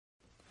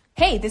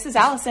Hey, this is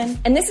Allison.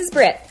 And this is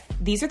Britt.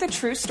 These are the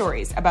true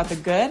stories about the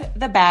good,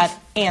 the bad,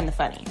 and the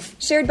funny.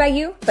 Shared by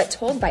you, but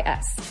told by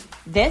us.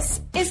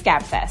 This is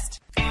GabFest.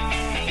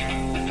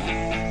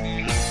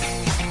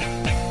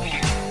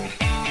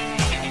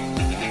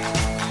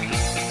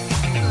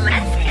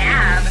 Let's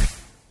gab.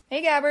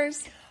 Hey,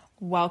 gabbers.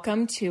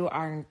 Welcome to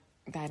our...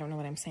 I don't know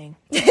what I'm saying.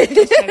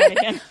 Let's try that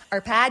again. Our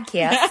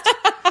podcast.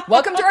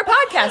 Welcome to our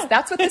podcast.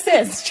 That's what this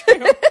is.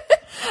 True.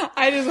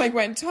 I just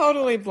went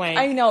totally blank.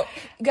 I know.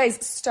 Guys,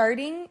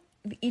 starting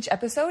each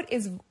episode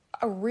is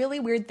a really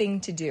weird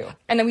thing to do.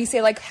 And then we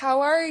say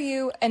how are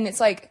you? And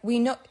it's we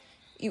know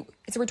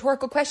it's a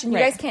rhetorical question. You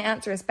guys can't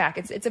answer us back.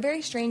 It's a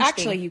very strange thing.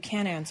 Actually, you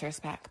can answer us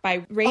back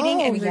by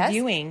rating and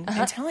reviewing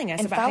and telling us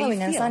and about how you feel.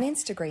 following us on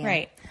Instagram.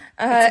 Right.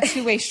 It's a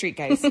two-way street,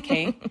 guys,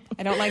 okay?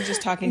 I don't like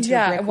just talking to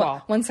a brick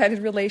wall. One-sided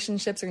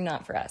relationships are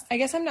not for us. I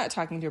guess I'm not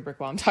talking to a brick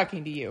wall. I'm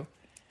talking to you.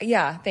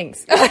 Yeah,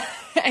 thanks.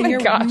 And you're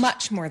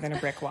much more than a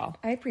brick wall.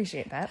 I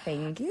appreciate that.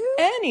 Thank you.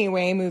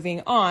 Anyway,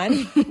 moving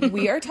on.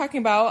 We are talking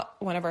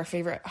about one of our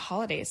favorite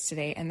holidays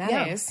today, and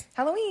that is...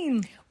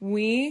 Halloween.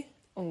 We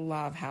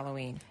love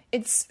Halloween.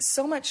 It's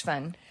so much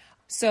fun.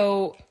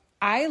 So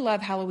I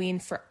love Halloween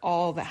for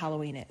all that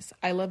Halloween is.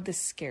 I love the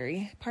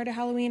scary part of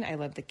Halloween. I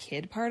love the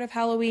kid part of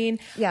Halloween.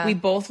 Yeah. We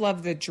both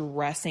love the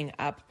dressing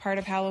up part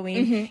of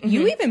Halloween.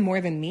 You even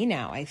more than me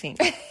now, I think.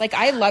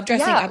 I love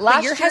dressing up.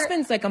 But your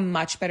husband's a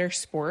much better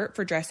sport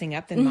for dressing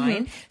up than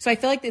mine. So I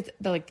feel like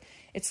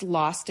it's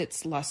lost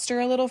its luster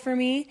a little for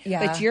me.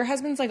 Yeah. But your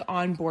husband's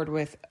on board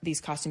with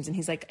these costumes and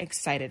he's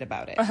excited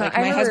about it. Uh-huh.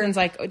 My husband's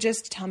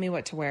just tell me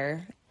what to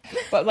wear.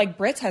 But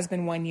Britt's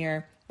husband one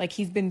year,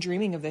 he's been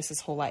dreaming of this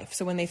his whole life.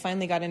 So when they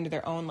finally got into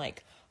their own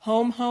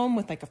home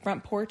with a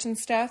front porch and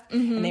stuff,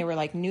 and they were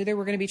knew there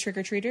were going to be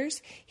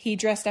trick-or-treaters, he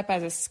dressed up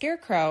as a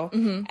scarecrow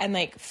and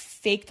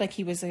faked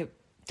he was a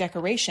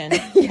decoration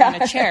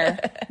on a chair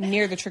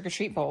near the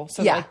trick-or-treat bowl.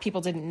 So people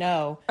didn't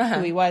know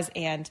who he was,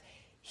 and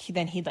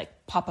he'd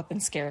pop up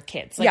and scare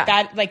kids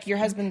that. Your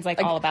husband's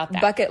all about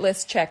that. Bucket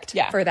list checked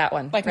for that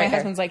one. My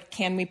husband's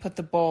can we put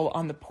the bowl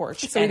on the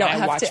porch so we don't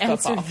have to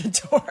answer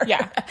the door?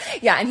 Yeah,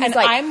 yeah. And he's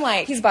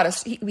I'm he's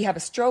bought we have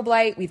a strobe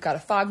light. We've got a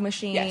fog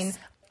machine. Yes.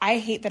 I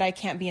hate that I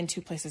can't be in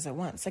two places at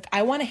once.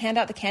 I want to hand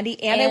out the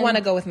candy and I want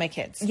to go with my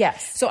kids.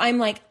 Yes. So I'm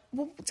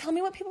well, tell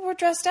me what people were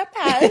dressed up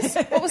as.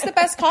 What was the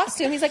best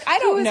costume? He's I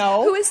don't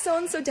know. Who is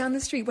so-and-so down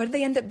the street? What did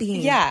they end up being?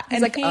 Yeah. He's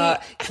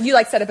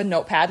you set up a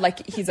notepad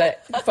he's a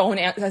phone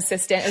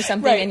assistant or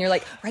something. Right. And you're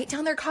write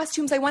down their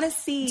costumes. I want to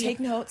see.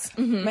 Take notes.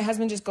 My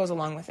husband just goes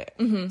along with it.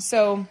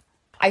 So...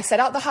 I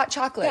set out the hot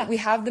chocolate. Yeah. We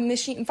have the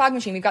fog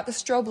machine. We've got the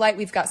strobe light.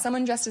 We've got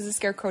someone dressed as a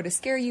scarecrow to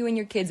scare you and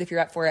your kids if you're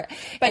up for it.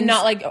 But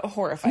not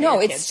horrifying. No,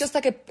 it's kids. Just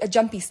a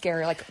jumpy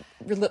scare.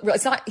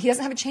 It's not. He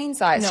doesn't have a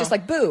chainsaw. It's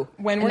just boo.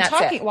 While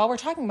we're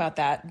talking about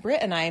that,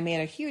 Britt and I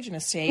made a huge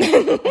mistake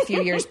a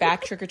few years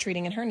back trick or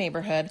treating in her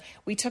neighborhood.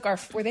 We took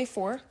were they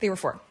 4? They were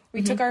 4.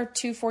 We took our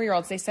 2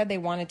 4-year-olds. They said they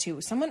wanted to.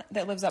 Someone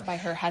that lives up by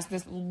her has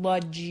this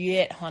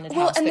legit haunted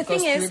house that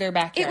goes through their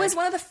backyard. It was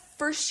one of the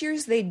first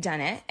years they'd done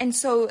it, and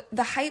so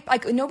the hype,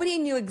 nobody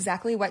knew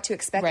exactly what to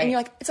expect. Right. And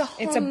you're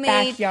it's a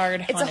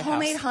backyard. It's a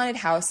homemade haunted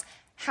house.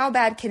 How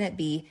bad can it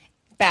be?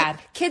 Bad.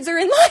 Kids are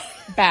in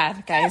line.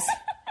 Bad, guys.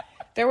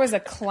 There was a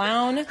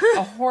clown,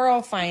 a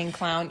horrifying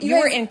clown. You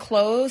were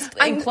enclosed.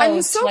 I'm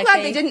so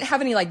glad they didn't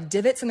have any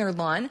divots in their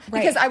lawn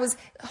because I was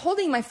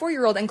holding my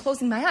 4-year-old and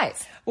closing my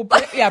eyes. Well,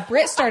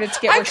 Britt started to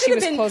get where she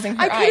was closing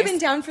her eyes. I could have been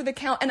down for the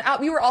count, and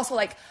we were also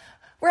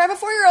we have a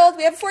 4-year-old.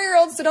 We have a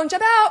 4-year-old, so don't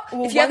jump out.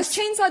 Well, if you have this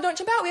chainsaw, don't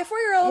jump out. We have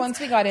 4-year-olds. Once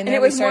we got in there,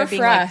 we started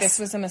being this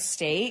was a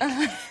mistake,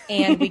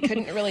 and we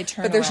couldn't really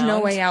turn around. But there's no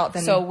way out.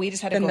 So we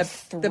just had to go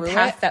through the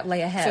path that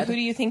lay ahead. So who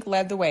do you think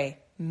led the way?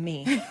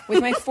 Me.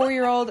 With my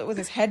 4-year-old with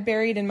his head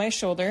buried in my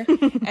shoulder,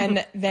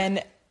 and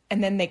then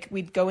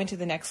we'd go into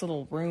the next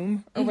little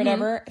room or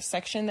whatever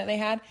section that they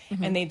had,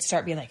 and they'd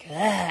start being ugh,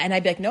 and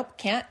I'd be nope,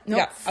 can't.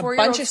 Nope, we got a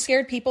bunch of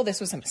scared people.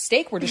 This was a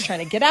mistake. We're just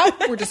trying to get out.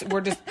 We're just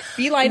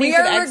beelining. We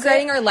for the are exit.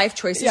 regretting our life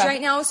choices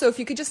right now. So if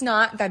you could just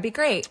not, that'd be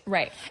great.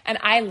 Right. And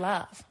I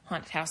love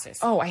haunted houses.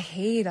 Oh, I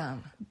hate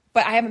them.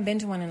 But I haven't been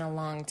to one in a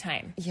long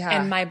time. Yeah.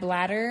 And my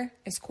bladder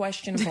is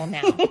questionable now.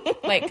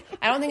 I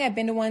don't think I've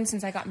been to one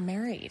since I got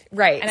married.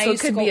 Right. And so I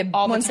used it could to go be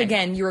all the once time.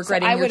 again, you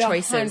regretting your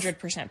choices. I would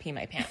 100% pee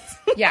my pants.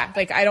 Yeah.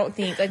 I don't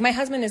think, my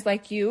husband is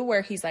like you,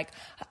 where he's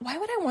why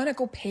would I want to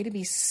go pay to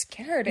be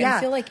scared and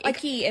feel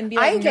icky and be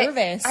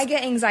nervous? I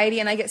get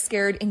anxiety and I get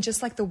scared in just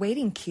the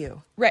waiting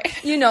queue. Right.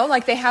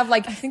 They have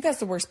I think that's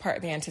the worst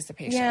part, the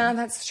anticipation. Yeah,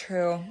 that's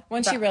true.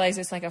 Once you realize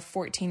it's a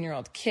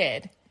 14-year-old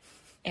kid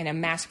in a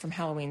mask from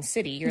Halloween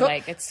City, you're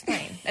it's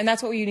fine. And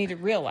that's what you need to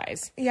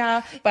realize.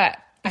 Yeah. But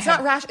it's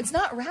not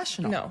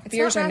rational. No, it's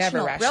fears are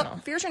never rational.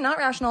 Fears are not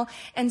rational.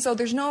 And so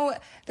there's no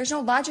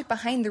logic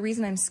behind the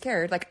reason I'm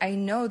scared. I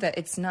know that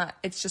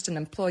it's just an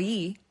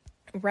employee.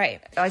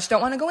 Right. I just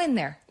don't want to go in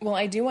there. Well,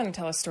 I do want to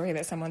tell a story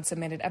that someone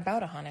submitted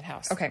about a haunted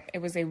house. Okay.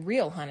 It was a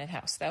real haunted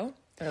house, though.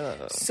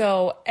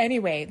 So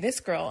anyway, this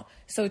girl,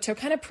 so to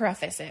kind of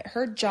preface it,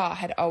 her jaw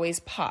had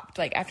always popped.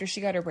 After she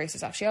got her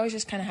braces off, she always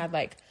just kind of had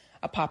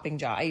a popping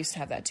jaw. I used to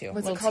have that too.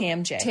 What's little it called?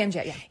 TMJ.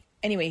 TMJ, yeah.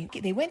 Anyway,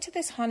 they went to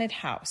this haunted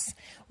house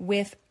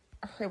with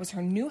her, it was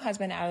her new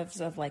husband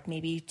as of like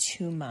maybe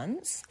 2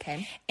 months.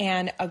 Okay.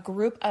 And a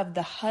group of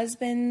the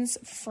husband's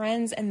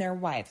friends and their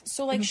wife.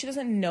 So like she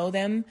doesn't know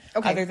them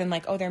other than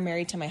like, oh, they're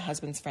married to my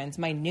husband's friends,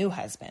 my new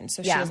husband.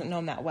 So she doesn't know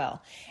him that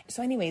well.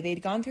 So anyway,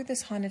 they'd gone through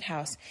this haunted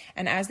house.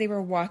 And as they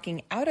were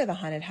walking out of the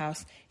haunted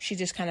house, she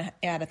just kind of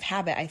out of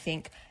habit, I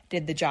think,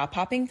 did the jaw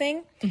popping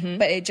thing.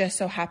 But it just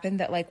so happened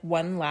that like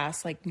one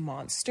last like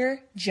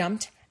monster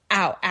jumped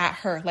out at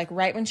her, like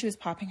right when she was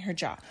popping her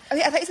jaw.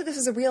 Okay, I thought you said this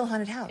was a real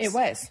haunted house. It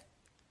was.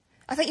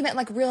 I thought you meant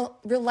like real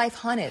life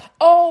haunted.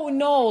 Oh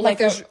no, Like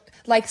there's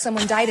like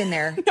someone died in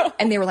there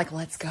and they were like,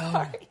 let's go.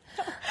 Sorry.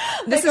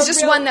 This Like is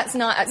just one that's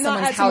not at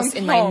someone's house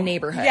in my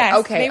neighborhood. Yes,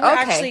 Okay.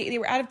 They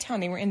were out of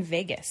town. They were in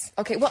Vegas.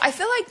 Okay. Well, I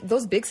feel like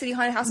those big city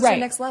haunted houses are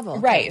next level.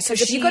 Right. So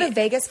if you go to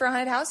Vegas for a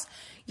haunted house,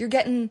 you're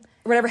getting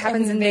whatever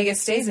happens in Vegas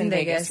stays in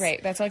Vegas.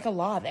 Right. That's like a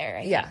law there,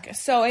 I think.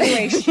 So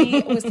anyway, she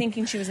was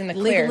thinking she was in the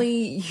clear.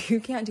 Legally, you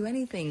can't do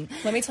anything.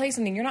 Let me tell you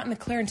something. You're not in the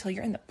clear until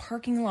you're in the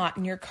parking lot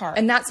in your car.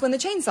 And that's when the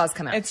chainsaws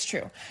come out. It's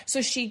true.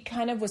 So she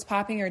kind of was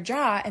popping her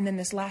jaw, and then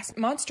this last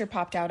monster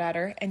popped out at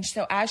her. And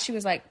so as she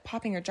was like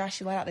popping her jaw,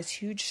 she let out this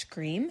huge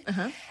scream.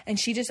 And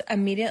she just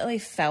immediately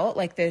felt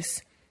like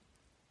this,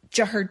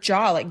 her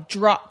jaw like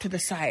dropped to the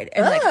side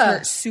and like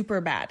hurt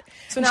super bad.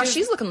 So now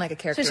she's looking like a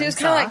character. So she was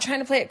kind of like trying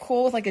to play it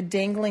cool with like a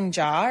dangling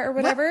jaw or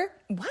whatever.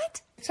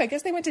 What? So I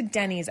guess they went to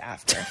Denny's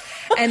after,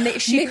 and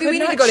Maybe we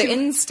need to go to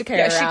Instacare.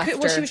 Yeah, after.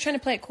 Well, she was trying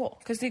to play it cool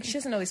because she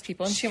doesn't know these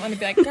people, and she didn't want to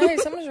be like,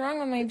 guys, something's wrong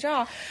with my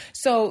jaw.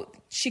 So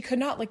she could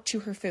not like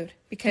chew her food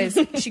because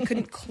she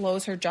couldn't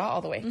close her jaw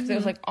all the way because it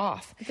was like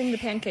off. I think the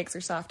pancakes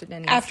are soft at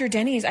Denny's. After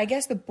Denny's, I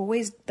guess the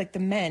boys, like the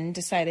men,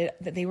 decided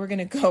that they were going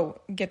to go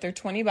get their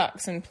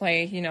 $20 and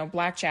play,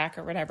 blackjack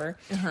or whatever.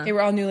 They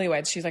were all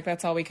newlyweds. She's like,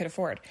 that's all we could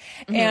afford.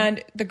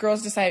 And the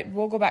girls decided,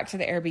 we'll go back to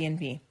the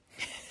Airbnb.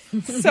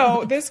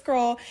 So this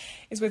girl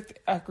is with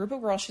a group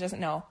of girls she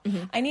doesn't know.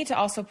 I need to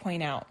also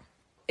point out,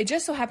 it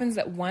just so happens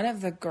that one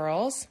of the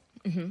girls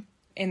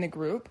in the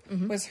group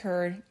was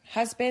her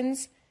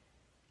husband's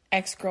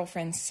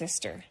ex-girlfriend's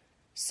sister.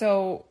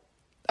 So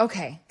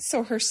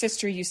her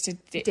sister used to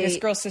date this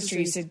girl's sister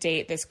used to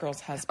date this girl's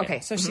husband. Okay.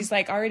 So she's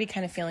like already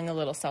kind of feeling a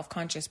little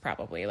self-conscious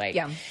probably. Like,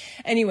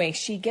 anyway,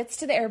 she gets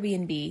to the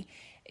Airbnb.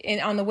 And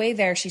on the way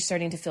there, she's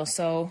starting to feel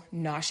so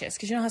nauseous.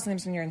 Because you know how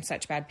sometimes when you're in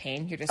such bad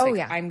pain, you're just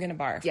I'm going to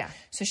barf. Yeah.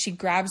 So she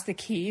grabs the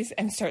keys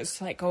and starts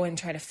to like go and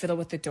try to fiddle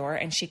with the door.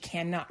 And she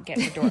cannot get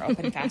the door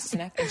open fast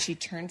enough. And she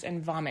turns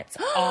and vomits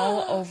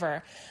all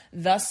over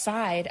the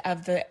side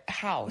of the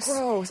house.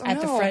 Gross.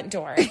 At the front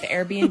door, at the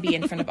Airbnb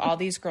in front of all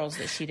these girls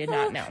that she did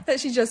not know. That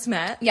she just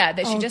met? Yeah,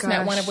 that she just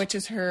met, one of which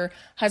is her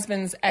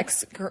husband's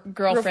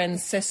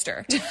ex-girlfriend's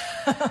sister.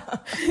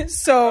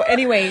 So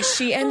anyway,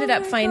 she ended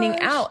up finding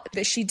out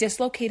that she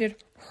dislocated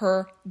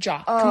her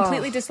jaw.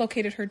 Completely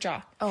dislocated her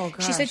jaw. Oh,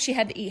 gosh. She said she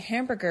had to eat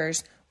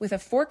hamburgers with a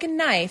fork and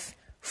knife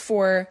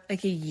for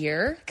like a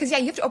year. Because,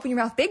 you have to open your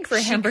mouth big for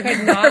a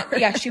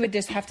hamburger. She would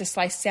just have to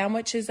slice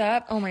sandwiches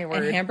up. Oh, my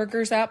word. And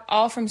hamburgers up,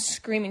 all from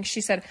screaming.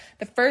 She said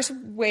the first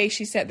way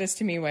she said this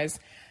to me was,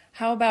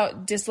 how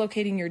about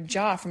dislocating your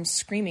jaw from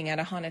screaming at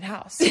a haunted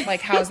house?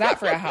 Like, how's that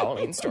for a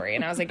Halloween story?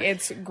 And I was like,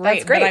 it's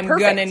great. But I'm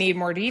going to need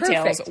more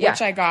details,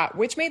 which I got,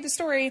 which made the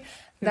story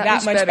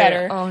that much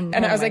better. Oh, no,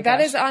 and I was like,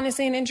 that is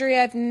honestly an injury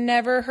I've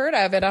never heard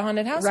of at a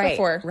haunted house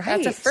before.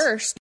 Right. That's a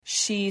first.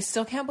 She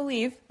still can't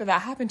believe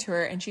that happened to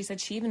her. And she said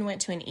she even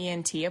went to an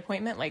ENT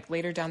appointment like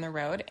later down the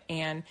road,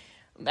 and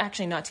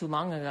actually not too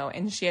long ago.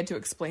 And she had to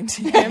explain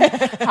to him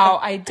how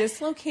I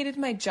dislocated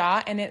my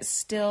jaw and it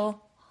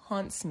still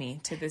haunts me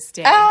to this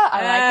day.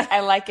 I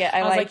like it.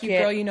 I was like,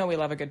 girl, you know we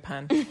love a good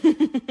pun.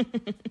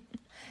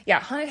 Yeah,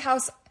 haunted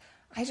house,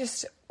 I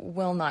just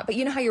will not. But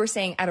you know how you were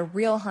saying at a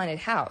real haunted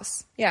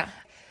house? Yeah.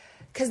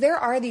 Because there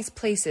are these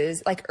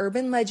places, like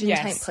urban legend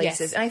type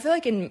places. Yes. And I feel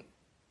like in,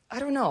 I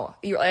don't know,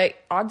 you're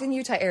like Ogden,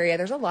 Utah area,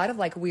 there's a lot of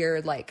like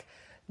weird, like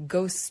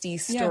ghosty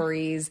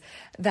stories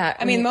that...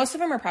 I mean, most of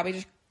them are probably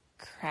just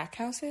crack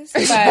houses,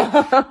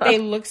 but they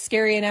look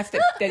scary enough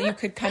that you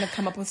could kind of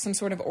come up with some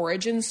sort of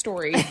origin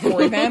story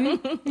for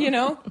them,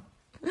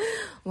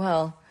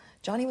 Well,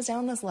 Johnny was down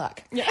on his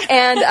luck. Yeah.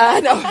 And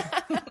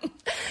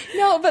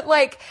no, but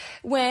like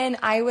when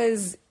I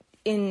was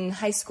in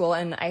high school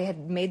and I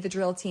had made the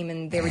drill team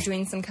and they were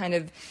doing some kind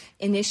of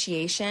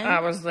initiation. I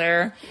was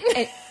there.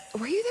 And,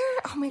 were you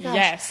there? Oh my gosh.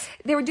 Yes.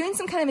 They were doing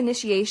some kind of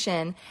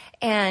initiation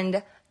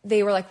and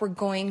they were like, we're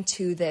going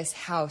to this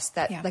house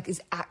that like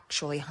is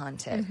actually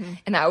haunted.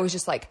 And I was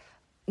just like,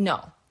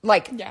 no,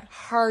 like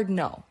hard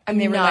no. And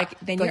they were like,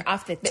 then you're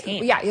off the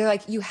team. Yeah. You're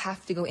like, you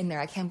have to go in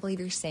there. I can't believe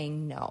you're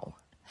saying no.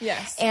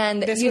 Yes.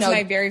 And this was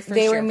my very first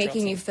they year were of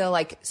making you feel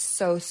like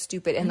so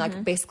stupid and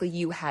like basically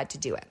you had to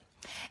do it.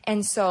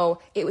 And so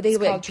they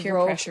called peer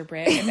pressure,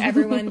 Brit. If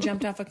everyone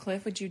jumped off a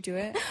cliff, would you do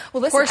it?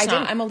 Well, listen, of course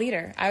not. I'm a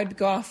leader. I would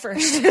go off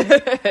first.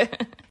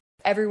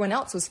 Everyone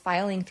else was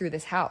filing through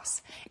this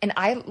house, and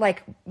I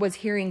like was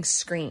hearing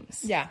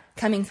screams. Yeah,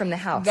 coming from the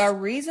house. The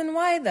reason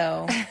why,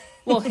 though,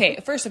 Well, okay,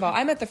 first of all,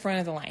 I'm at the front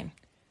of the line.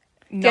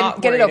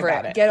 Not get it worried over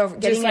about it. it.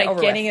 Getting it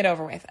over getting with. it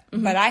over with.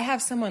 But I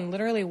have someone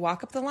literally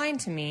walk up the line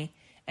to me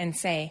and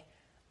say,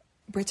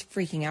 Britt's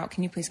freaking out.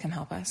 Can you please come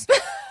help us?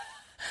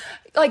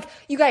 Like,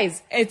 you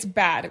guys, It's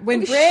bad.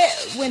 When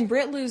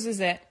Britt loses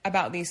it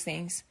about these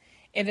things,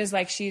 it is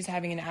like she's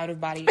having an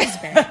out-of-body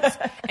experience.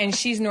 And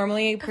she's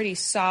normally a pretty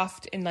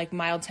soft and like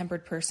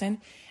mild-tempered person.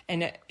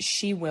 And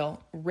she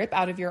will rip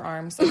out of your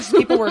arms. Like,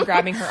 people were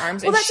grabbing her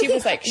arms, and she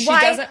was like,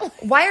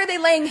 Why are they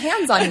laying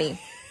hands on me?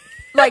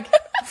 Like,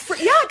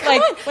 come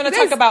on. When I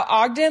talk about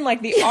Ogden,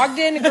 like the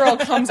Ogden girl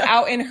comes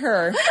out in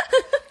her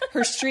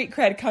street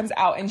cred comes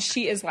out, and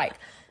she is like,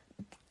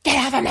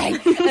 get off of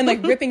me, and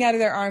like ripping out of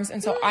their arms.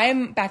 And so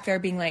I'm back there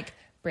being like,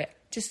 Britt,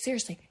 just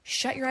seriously,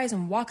 shut your eyes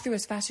and walk through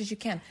as fast as you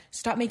can.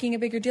 Stop making a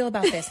bigger deal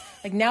about this.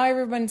 Like, now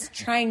everyone's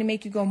trying to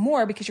make you go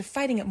more because you're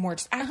fighting it more.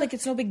 Just act like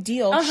it's no big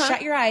deal.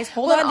 Shut your eyes,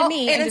 hold on to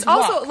me, and it's just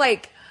also walk.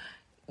 like,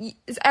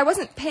 I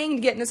wasn't paying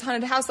to get in this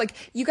haunted house. Like,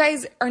 you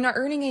guys are not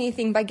earning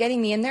anything by getting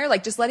me in there.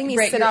 Like, just letting me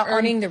sit you're out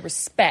earning the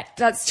respect.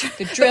 That's true.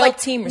 The drill But, like,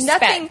 team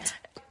respect.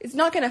 It's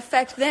not going to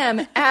affect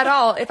them at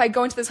all if I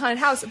go into this haunted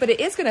house, but it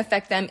is going to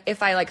affect them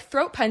if I like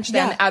throat punch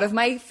them out of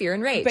my fear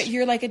and rage. But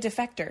you're like a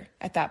defector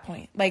at that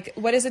point. Like,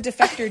 what does a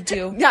defector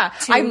do?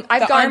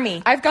 I've gone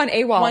army? I've gone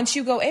AWOL. Once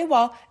you go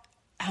AWOL,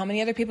 how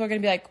many other people are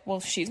going to be like,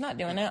 well, she's not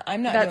doing it.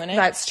 I'm not doing it.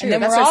 That's true. And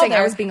then That's we're what I'm all saying. I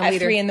there was being a at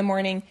leader. 3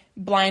 a.m,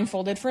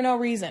 blindfolded for no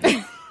reason.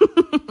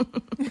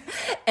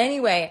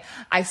 Anyway,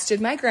 I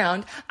stood my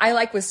ground. I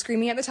like was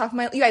screaming at the top of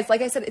my, you guys,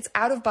 like I said, it's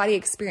out of body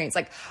experience.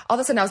 Like, all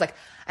of a sudden I was like,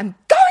 I'm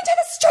going to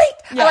the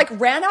street. Yeah. I like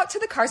ran out to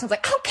the car. So I was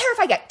like, I don't care if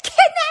I get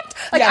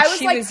kidnapped. Like, Yeah, I was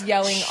she like, was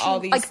yelling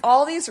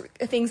all these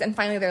things. And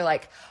finally they're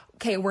like,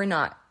 okay, we're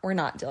not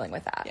dealing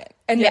with that. Yeah.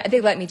 And Yeah.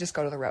 they let me just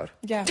go to the road.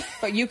 Yeah,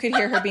 but you could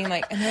hear her being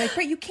like, and they're like,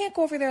 Britt, you can't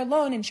go over there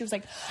alone. And she was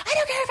like, I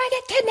don't care if I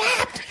get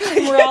kidnapped.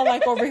 And we're all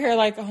like over here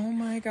like, oh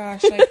my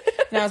gosh. Like,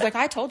 and I was like,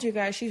 I told you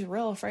guys, she's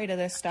real afraid of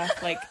this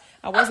stuff. Like,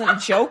 I wasn't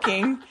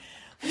joking.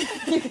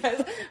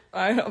 Because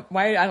I don't know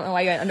why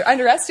you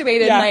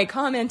underestimated my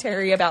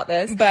commentary about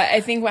this. But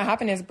I think what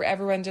happened is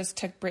everyone just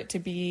took Britt to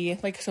be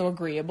like so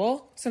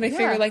agreeable. So they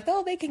figured like,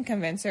 oh, they can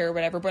convince her or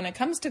whatever. But when it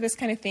comes to this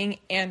kind of thing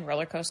and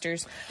roller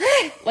coasters,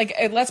 like,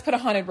 let's put a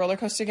haunted roller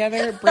coaster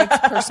together, Britt's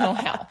personal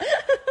hell.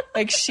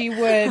 Like, she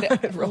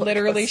would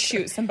literally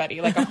shoot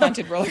somebody like a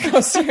haunted roller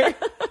coaster.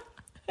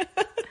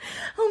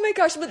 Oh my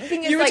gosh! But the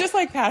thing is, You would just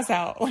like pass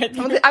out. Like,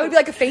 I would be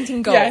like a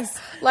fainting ghost. Yes.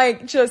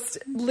 Like, just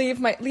leave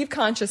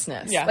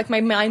consciousness. Yeah. Like,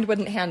 my mind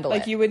wouldn't handle it.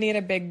 like, you would need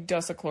a big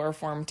dose of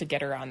chloroform to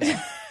get her on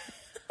there.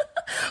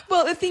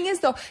 Well, the thing is,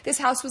 though, this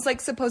house was like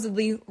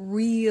supposedly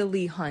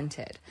really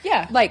haunted.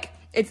 Yeah. Like,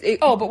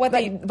 but what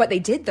they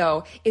did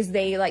though is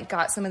they like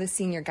got some of the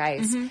senior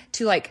guys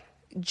to like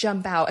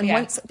jump out, and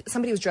once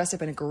somebody was dressed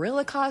up in a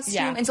gorilla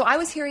costume, and so I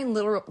was hearing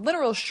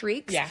literal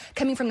shrieks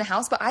coming from the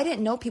house, but I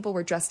didn't know people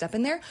were dressed up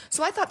in there,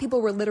 so I thought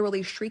people were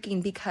literally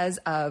shrieking because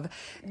of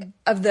the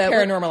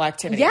Paranormal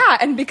activity. Yeah,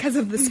 and because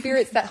of the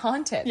spirits that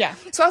haunted. Yeah.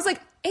 So I was like,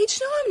 H,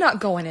 no, I'm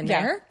not going in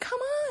there. Come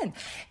on.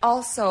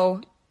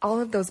 Also, all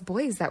of those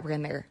boys that were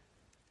in there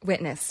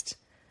witnessed.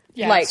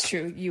 Yeah, like, it's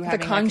true. You the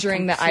having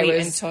conjuring like, that I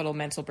was in total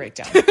mental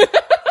breakdown.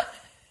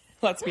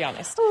 Let's be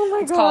honest. Oh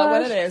my Let's call it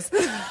what it is.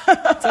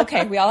 It's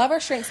okay. We all have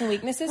our strengths and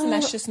weaknesses, and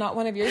that's just not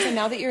one of yours. And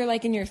now that you're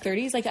like in your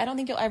 30s, like, I don't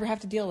think you'll ever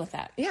have to deal with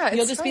that. Yeah, you'll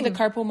it's just be the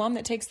fine. carpool mom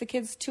that takes the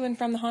kids to and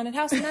from the haunted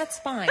house, and that's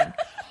fine.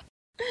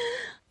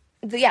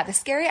 The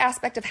scary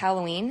aspect of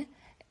Halloween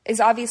is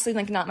obviously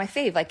like not my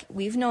fave. Like,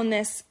 we've known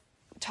this,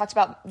 talked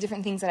about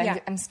different things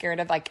that I'm scared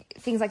of, like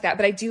things like that.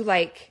 But I do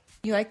like.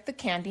 You like the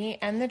candy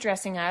and the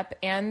dressing up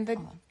and the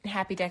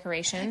happy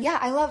decorations. Yeah,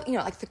 I love,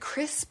 like the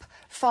crisp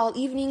fall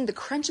evening, the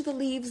crunch of the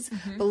leaves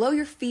below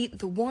your feet,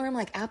 the warm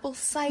like apple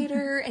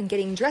cider, and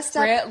getting dressed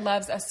up. Britt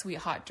loves a sweet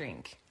hot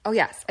drink. Oh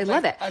yes, I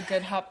love it. A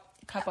good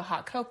cup of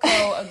hot cocoa,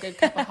 a good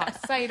cup of hot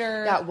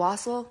cider. Yeah,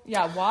 wassail.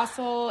 Yeah,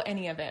 wassail,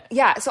 any of it.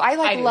 Yeah, so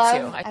I do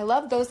love too. I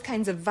love those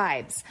kinds of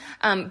vibes.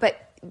 But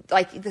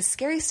like the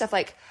scary stuff,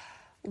 like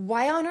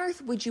why on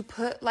earth would you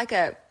put like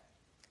a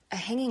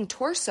hanging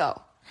torso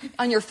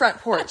on your front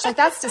porch? Like,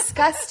 that's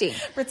disgusting.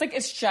 It's like,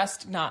 it's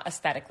just not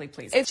aesthetically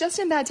pleasing. It's just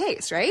in bad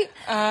taste, right?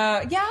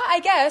 Yeah,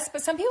 I guess.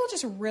 But some people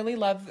just really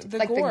love the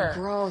Like gore. the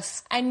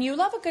gross. And you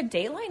love a good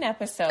Dateline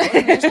episode.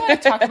 There's a lot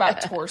of talk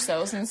about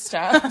torsos and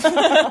stuff.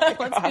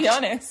 Let's be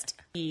honest.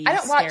 I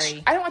don't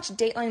watch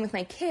Dateline with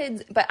my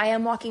kids, but I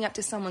am walking up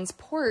to someone's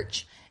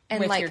porch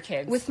and With like your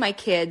kids. with my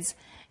kids.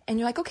 And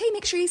you're like, okay,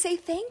 make sure you say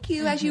thank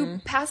you as you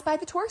pass by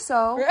the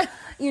torso.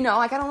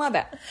 Like, I don't love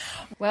it.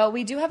 Well,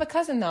 we do have a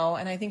cousin, though,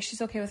 and I think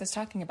she's okay with us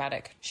talking about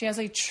it. She has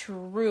a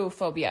true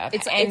phobia of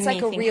It's anything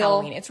like a real...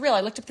 Halloween. It's real. I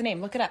looked up the name.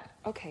 Look it up.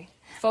 Okay.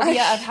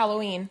 Phobia of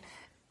Halloween.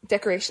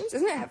 Decorations?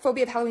 Isn't it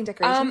phobia of Halloween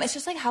decorations? It's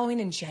just like Halloween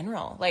in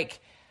general. Like,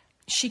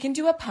 she can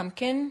do a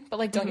pumpkin, but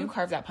like, don't you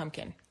carve that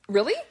pumpkin.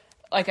 Really?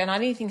 Like, not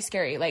anything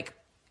scary. Like,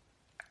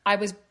 I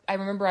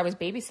remember I was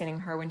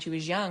babysitting her when she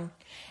was young,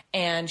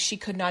 and she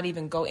could not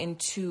even go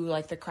into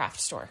like the craft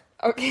store.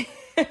 Okay.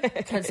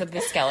 Because of the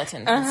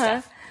skeletons and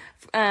stuff.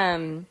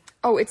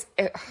 Oh, it's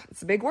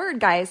a big word,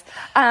 guys.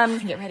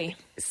 Get ready.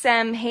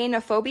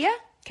 Samhainophobia.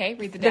 Okay,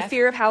 read the The death.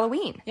 fear of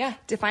Halloween. Yeah.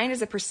 Defined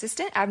as a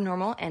persistent,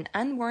 abnormal, and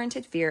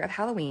unwarranted fear of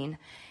Halloween.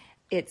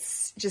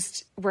 It's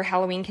just where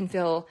Halloween can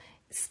feel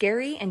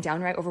scary and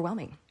downright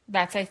overwhelming.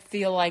 That's, I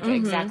feel like,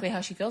 exactly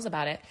how she feels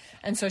about it.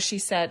 And so she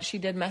said, she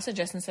did message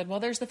us and said, well,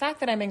 there's the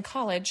fact that I'm in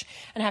college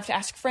and have to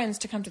ask friends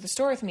to come to the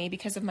store with me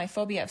because of my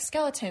phobia of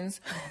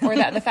skeletons, or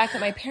that the fact that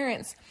my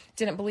parents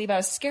didn't believe I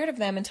was scared of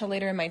them until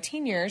later in my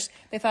teen years.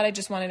 They thought I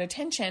just wanted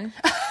attention.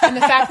 And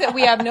the fact that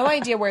we have no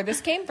idea where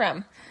this came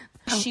from.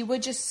 She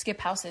would just skip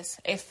houses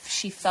if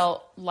she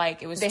felt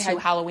like it was too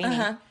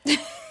Halloween-y.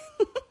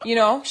 You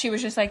know, she was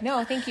just like,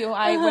 no, thank you.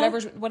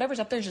 Whatever's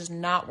up there is just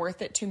not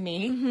worth it to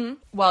me.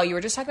 Well, you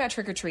were just talking about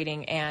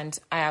trick-or-treating, and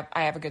I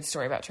have a good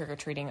story about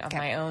trick-or-treating of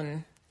my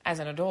own as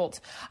an adult.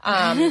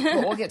 But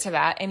we'll get to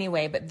that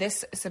anyway. But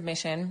this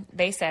submission,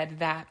 they said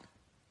that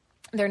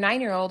their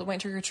 9-year-old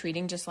went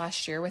trick-or-treating just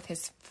last year with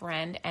his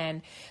friend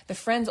and the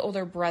friend's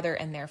older brother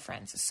and their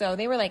friends. So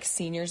they were like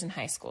seniors in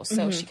high school.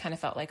 So she kind of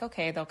felt like,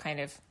 okay, they'll kind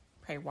of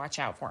probably watch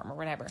out for him or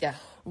whatever. Yeah.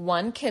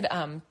 One kid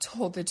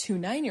told the 2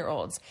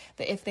 9-year-olds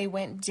that if they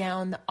went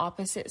down the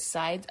opposite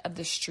sides of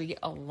the street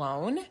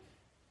alone,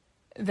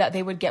 that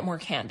they would get more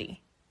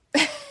candy.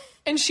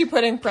 And she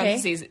put in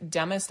parentheses,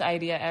 dumbest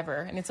idea ever.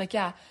 And it's like,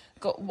 yeah,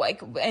 go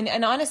like,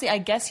 and honestly, I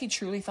guess he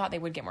truly thought they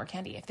would get more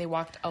candy if they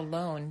walked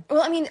alone.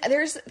 Well, I mean,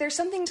 there's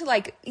something to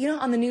like, you know,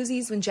 on the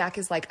Newsies when Jack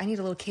is like, I need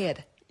a little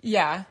kid.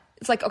 Yeah.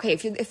 It's like, okay,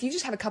 if you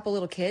just have a couple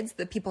little kids,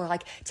 the people are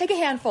like, take a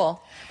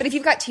handful. But if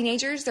you've got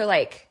teenagers, they're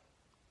like,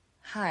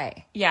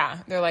 hi. Yeah.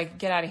 They're like,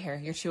 get out of here.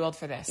 You're too old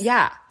for this.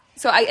 Yeah.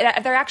 So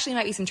there actually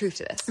might be some truth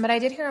to this. But I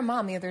did hear a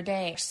mom the other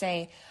day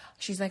say,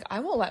 she's like,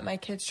 I won't let my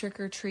kids trick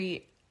or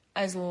treat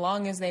as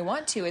long as they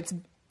want to. It's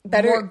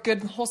better, more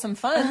good, wholesome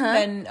fun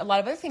than a lot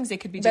of other things they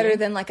could be doing. Better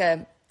than like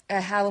a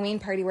Halloween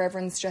party where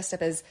everyone's dressed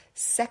up as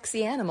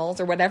sexy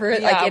animals or whatever We'll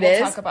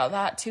talk about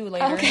that too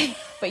later. Okay.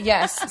 But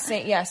yes,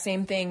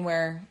 same thing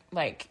where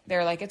like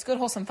they're like, it's good,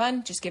 wholesome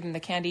fun. Just give them the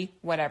candy,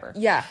 whatever.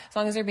 Yeah. As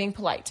long as they're being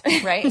polite,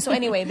 right? So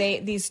anyway,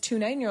 these 2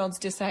 9-year-olds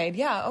decide,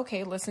 yeah,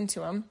 okay, listen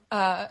to him.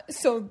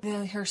 So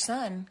her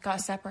son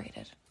got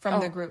separated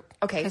from the group.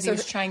 Okay. Because So he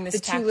was trying this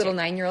the tactic. 2 little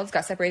 9-year-olds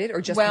got separated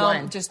or just well,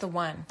 one? Just the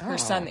one. Her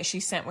son that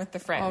she sent with the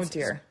friends. Oh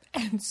dear.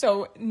 And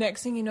so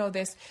next thing you know,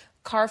 this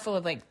car full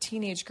of like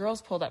teenage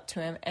girls pulled up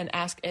to him and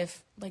asked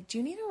if like, do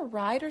you need a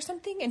ride or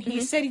something? And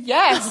he said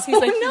yes. He's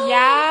like,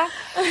 yeah.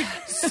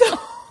 So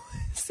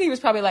he was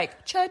probably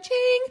like,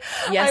 cha-ching.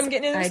 Yes, I'm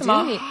getting into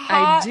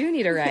I do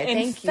need a ride.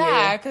 Thank you. In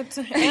fact,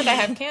 and I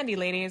have candy,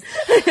 ladies.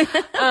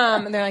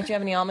 And they're like, do you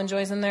have any Almond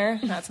Joys in there?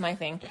 That's my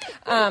thing.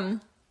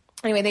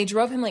 Anyway, they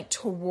drove him like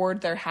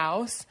toward their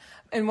house.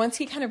 And once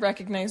he kind of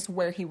recognized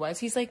where he was,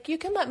 he's like, you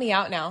can let me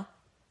out now.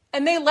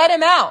 And they let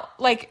him out,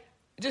 like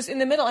just in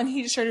the middle. And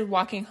he just started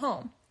walking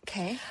home.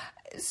 Okay.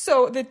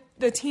 So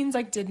the teens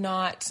like did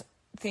not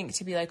think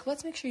to be like,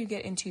 let's make sure you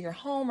get into your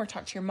home or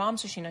talk to your mom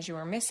so she knows you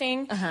were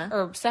missing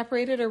or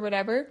separated or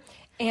whatever.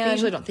 And I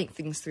usually don't think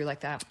things through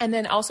like that. And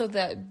then also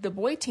the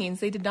boy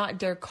teens, they did not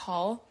dare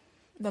call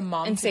the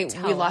mom and say,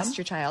 we lost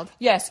your child.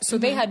 Yes. So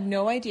they had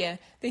no idea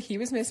that he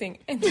was missing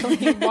until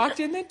he walked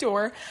in the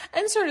door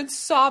and started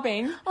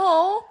sobbing.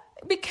 Oh.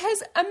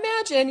 Because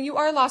imagine you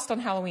are lost on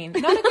Halloween.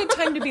 Not a good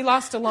time to be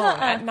lost alone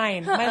at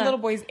 9. My little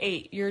boy's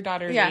 8. Your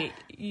daughter's 8.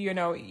 You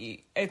know,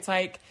 it's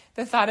like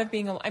the thought of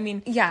being alone. I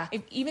mean,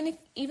 even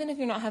if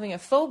you're not having a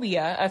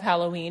phobia of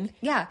Halloween.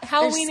 Yeah.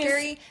 Halloween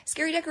is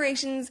scary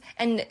decorations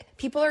and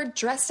people are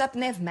dressed up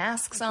and they have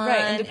masks on. Right.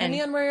 And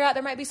depending on where you're at,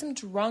 there might be some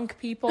drunk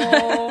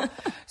people.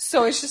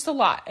 So it's just a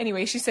lot.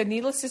 Anyway, she said,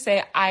 needless to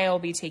say, I'll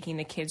be taking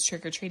the kids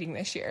trick-or-treating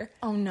this year.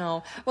 Oh,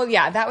 no. Well,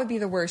 yeah, that would be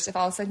the worst if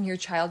all of a sudden your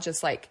child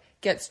just like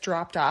gets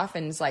dropped off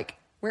and is like,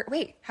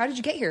 wait, how did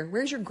you get here?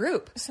 Where's your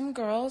group? Some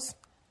girls.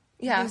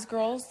 Yeah. These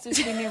girls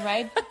just gave me a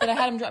ride, but I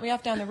had them drop me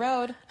off down the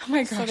road. Oh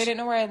my gosh. So they didn't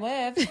know where I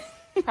lived.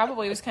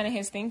 Probably was kind of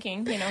his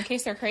thinking, you know, in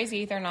case they're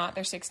crazy. They're not.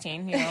 They're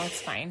 16, you know,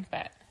 it's fine,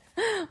 but.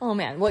 Oh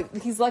man. Well,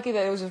 he's lucky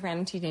that it was just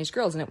random teenage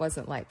girls and it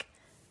wasn't like,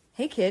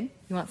 hey kid,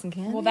 you want some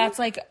candy? Well, that's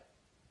like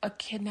a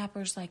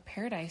kidnapper's like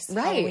paradise.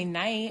 Right. Halloween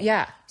night.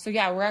 Yeah. So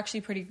yeah, we're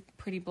actually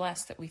pretty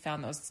blessed that we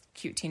found those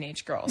cute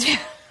teenage girls.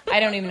 I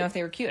don't even know if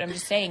they were cute. I'm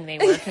just saying they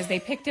were because they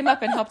picked him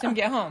up and helped him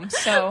get home.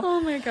 So. Oh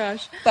my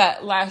gosh.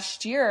 But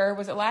last year,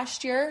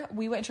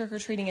 we went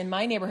trick-or-treating in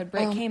my neighborhood.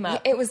 Britt came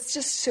up. It was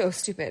just so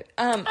stupid.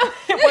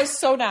 It was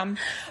so dumb.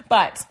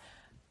 But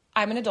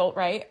I'm an adult,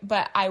 right?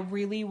 But I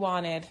really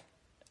wanted.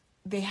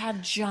 They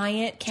had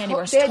giant candy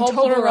bars. They had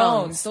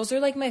Toblerones. Those are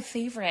like my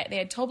favorite. They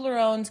had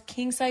Toblerones,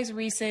 king-size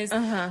Reese's,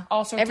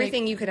 all sorts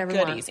everything of you could ever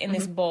goodies want. in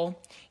this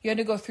bowl. You had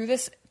to go through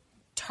this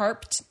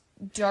tarped,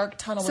 dark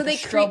tunnel with a they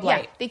strobe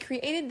light. They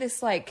created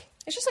this like...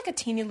 It's just like a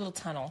teeny little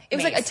tunnel. It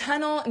was like a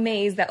tunnel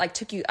maze that like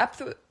took you up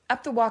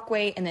the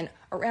walkway and then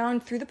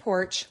around through the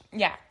porch.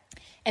 Yeah.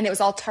 And it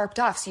was all tarped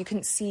off, so you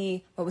couldn't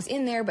see what was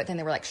in there, but then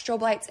there were like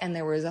strobe lights and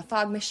there was a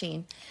fog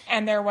machine.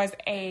 And there was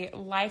a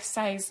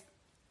life-size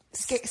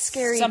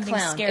scary something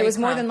clown. scary It was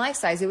more clown. than life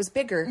size. It was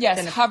bigger. Yes,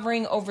 than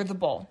hovering over the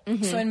bowl.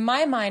 So in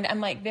my mind, I'm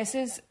like, this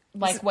is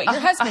like what your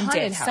husband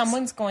haunted did. house.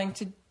 Someone's going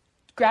to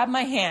grab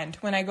my hand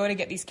when I go to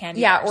get these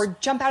candy yeah, bars. or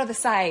jump out of the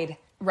side.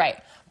 Right.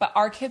 But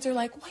our kids are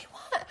like,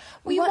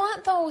 we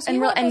want those.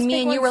 And, and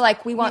me and you were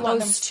like, we want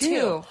those them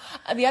too.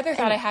 The other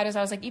thought I had is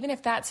I was like, even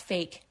if that's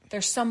fake,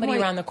 there's somebody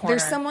around the corner.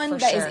 There's someone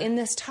that is in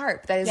this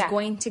tarp that is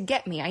going to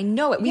get me. I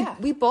know it.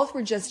 We both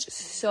were just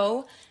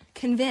so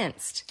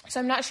convinced. So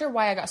I'm not sure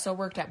why I got so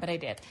worked up, but I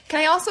did. Can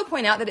I also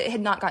point out that it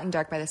had not gotten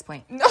dark by this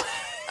point?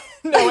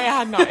 No, it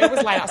had not. It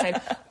was light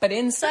outside. But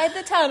inside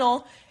the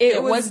tunnel,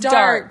 it was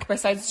dark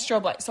besides the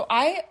strobe light. So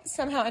I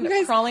somehow ended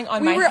up crawling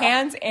on my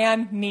hands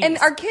and knees. And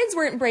our kids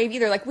weren't brave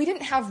either. Like, we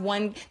didn't have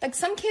one. Like,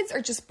 some kids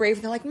are just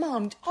brave. They're like,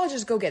 Mom, I'll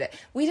just go get it.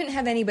 We didn't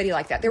have anybody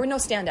like that. There were no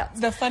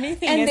standouts. The funny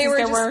thing is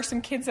there were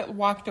some kids that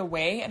walked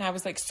away, and I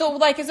was like, so,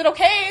 like, is it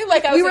okay?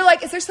 Like, we were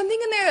like, is there something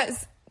in there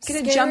that's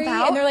going to jump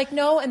out? And they're like,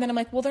 no. And then I'm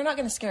like, well, they're not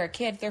going to scare a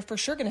kid. They're for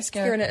sure going to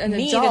scare an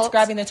me adult that's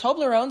grabbing the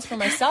Toblerones for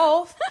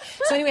myself.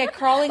 So anyway,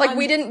 crawling like,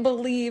 we didn't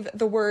believe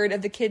the word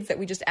of the kids that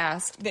we just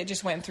asked. That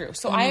just went through.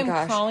 So I am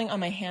crawling on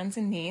my hands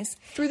and knees.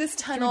 Through this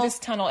tunnel.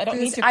 I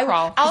don't need to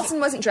crawl. Allison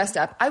wasn't dressed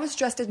up. I was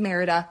dressed as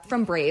Merida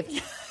from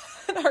Brave.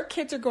 And our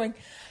kids are going,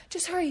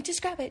 just hurry,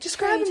 just grab it. Just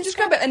grab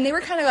it. And they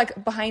were kind of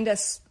like behind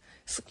us.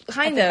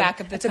 At the back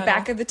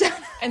of the tunnel.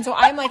 And so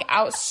I'm like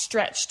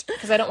outstretched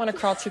because I don't want to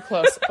crawl too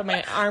close, but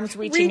my arms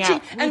reaching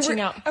out. And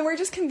we're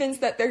just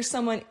convinced that there's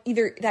someone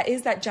either that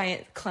is that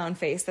giant clown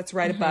face that's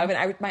right above,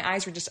 and my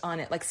eyes were just on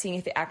it, like seeing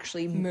if it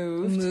actually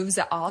moves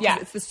at all. Yeah,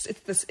 it's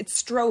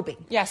strobing.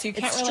 Yeah, so you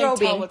can't really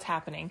tell what's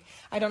happening.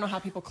 I don't know how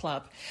people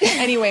club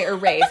anyway, or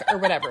rave or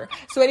whatever.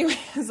 So anyway,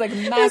 it's like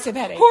a massive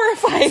headache,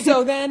 horrifying.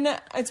 So then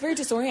it's very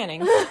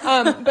disorienting.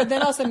 But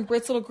then all of a sudden,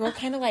 Brit's little girl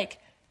kind of like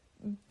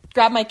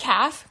grabbed my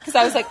calf because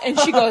I was like, and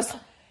she goes,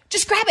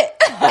 just grab it.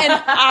 And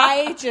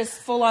I just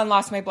full on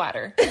lost my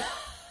bladder.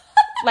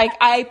 Like,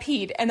 I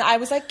peed and I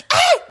was like,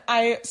 ah!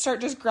 I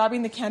start just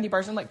grabbing the candy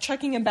bars and like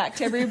chucking them back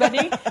to everybody.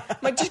 I'm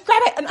like, just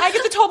grab it. And I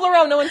get the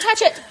Toblerone. No one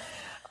touch it.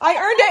 I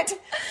earned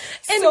it.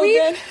 And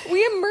so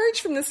we emerge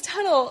from this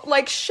tunnel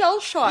like shell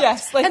shocked.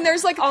 Yes. Like, and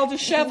there's like all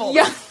disheveled.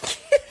 Yeah.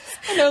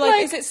 And they're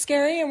like, is it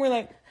scary? And we're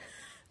like,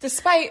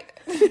 despite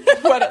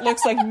what it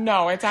looks like,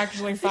 no, it's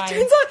actually fine. It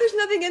turns out there's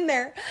nothing in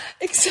there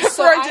except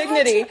for our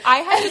dignity. I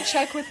had to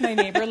check with my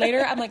neighbor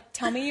later. I'm like,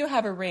 tell me you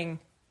have a Ring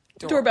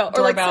doorbell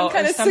or like some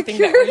kind of something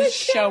security that was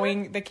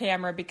showing the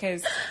camera,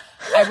 because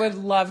I would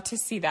love to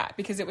see that,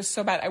 because it was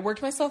so bad. I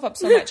worked myself up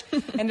so much,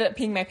 ended up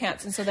peeing my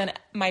pants. And so then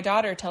my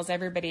daughter tells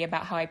everybody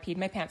about how I peed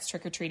my pants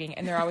trick-or-treating,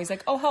 and they're always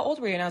like, oh, how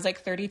old were you? And I was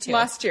like, 32.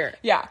 Last year.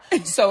 Yeah.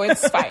 So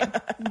it's fine.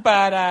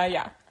 But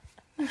yeah.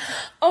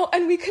 Oh,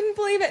 and we couldn't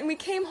believe it. And we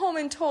came home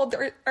and told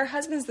our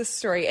husbands this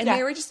story, and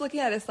they were just looking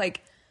at us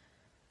like,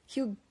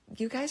 you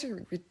guys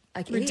are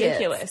like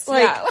ridiculous. Idiots.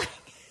 Like,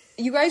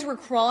 you guys were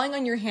crawling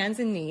on your hands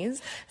and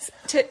knees,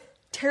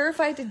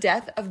 terrified to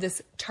death of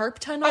this tarp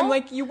tunnel. I'm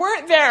like, you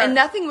weren't there. And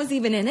nothing was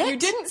even in it. You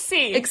didn't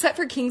see. Except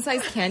for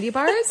king-size candy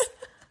bars.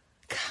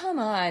 Come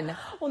on.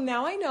 Well,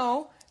 now I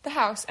know the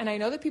house, and I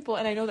know the people,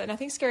 and I know that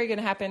nothing's scary going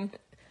to happen.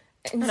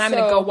 And I'm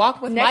going to go walk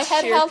with my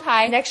head held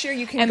high. Next year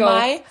you can and go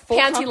my full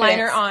panty confidence.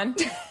 Liner on,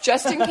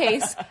 just in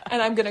case.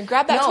 And I'm going to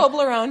grab that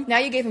Toblerone. Now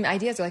you gave him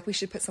ideas. They're like, we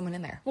should put someone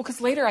in there. Well,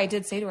 because later I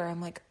did say to her, I'm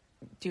like,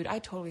 dude, I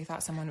totally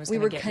thought someone was going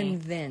to get me. We were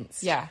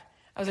convinced. Yeah.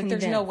 I was like,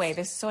 there's no way.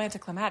 This is so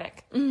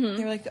anticlimactic. Mm-hmm.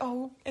 They were like,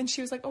 oh. And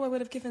she was like, oh, I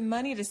would have given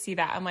money to see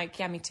that. I'm like,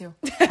 yeah, me too.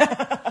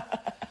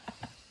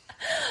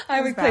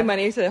 I would pay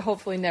money to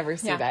hopefully never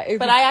see that.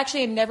 But I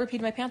actually had never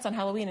peed my pants on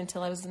Halloween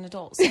until I was an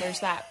adult. So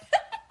there's that.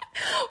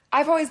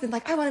 I've always been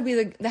like, I want to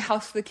be the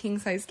house with the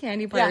king-size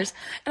candy bars.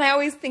 Yeah. And I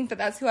always think that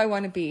that's who I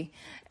want to be.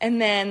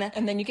 And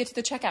then you get to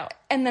the checkout.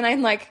 And then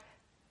I'm like,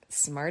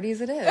 smarty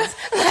as it is.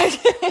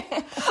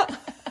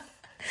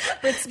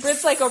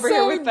 Brit's like over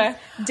here with the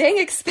dang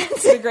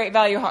expensive, the Great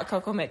Value hot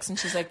cocoa mix, and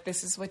she's like,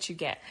 "This is what you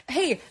get."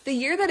 Hey, the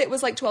year that it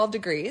was like 12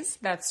 degrees,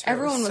 that's true.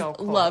 Everyone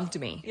loved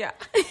me. Yeah,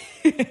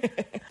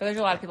 but there's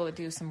a lot of people that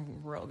do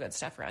some real good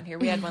stuff around here.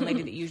 We had one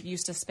lady that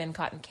used to spin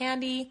cotton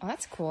candy. Oh,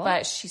 that's cool.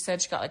 But she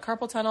said she got like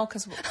carpal tunnel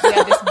because we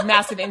had this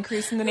massive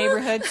increase in the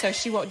neighborhood, so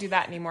she won't do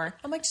that anymore.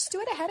 I'm like, just do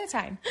it ahead of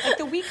time, like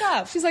the week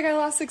of. She's like, I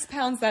lost 6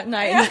 pounds that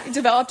night and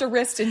developed a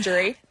wrist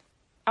injury.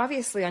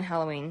 Obviously, on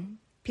Halloween,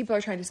 people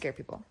are trying to scare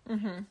people.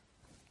 Mm-hmm.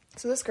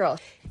 So this girl,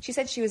 she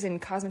said she was in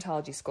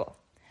cosmetology school.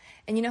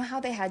 And you know how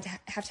they have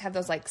to have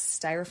those like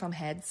styrofoam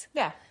heads?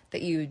 Yeah.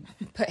 That you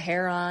put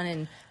hair on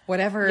and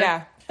whatever.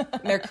 Yeah.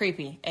 They're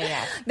creepy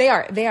AF. They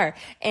are.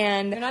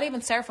 And they're not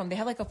even styrofoam. They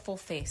have like a full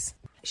face.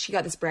 She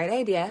got this bright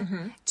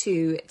idea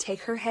to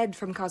take her head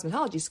from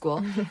cosmetology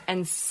school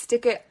and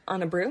stick it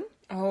on a broom.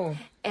 Oh.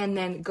 And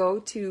then go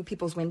to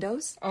people's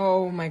windows.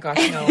 Oh my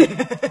gosh, no.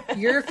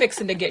 You're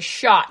fixing to get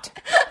shot.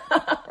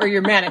 Or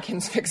your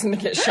mannequin's fixing to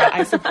get shot,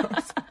 I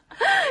suppose.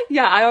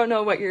 Yeah, I don't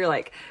know what your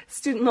like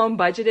student loan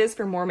budget is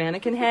for more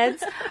mannequin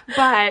heads,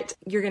 but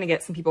you're going to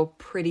get some people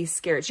pretty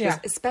scared. She goes,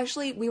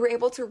 especially, we were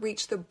able to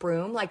reach the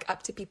broom like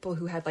up to people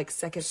who had like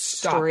second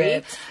story.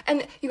 It.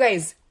 And you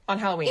guys, on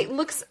Halloween. It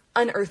looks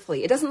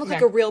unearthly. It doesn't look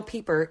like a real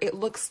peeper. It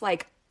looks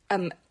like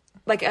a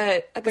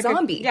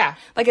zombie.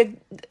 Like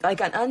an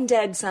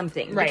undead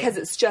something. Right. Because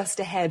it's just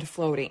a head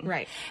floating.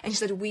 Right. And she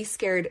said, we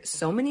scared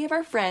so many of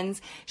our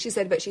friends. She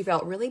said, but she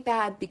felt really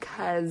bad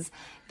because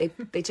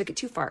they took it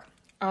too far.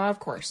 Of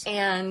course.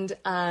 And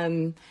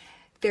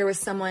there was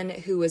someone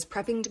who was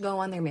prepping to go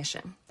on their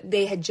mission.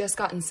 They had just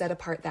gotten set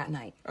apart that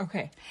night.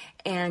 Okay.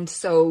 And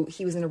so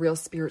he was in a real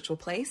spiritual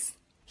place.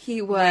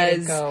 He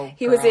was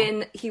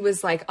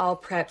like all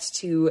prepped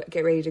to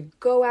get ready to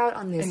go out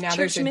on this. And now church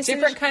there's a mission.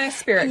 different kind of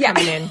spirit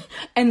coming in.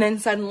 And then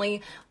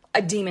suddenly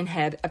a demon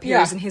head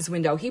appears in his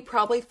window. He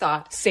probably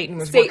thought Satan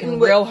was working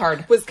real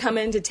hard. Was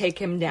coming to take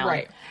him down.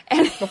 Right.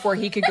 And before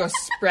he could go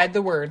spread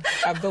the word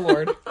of the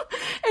Lord.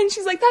 And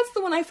she's like, that's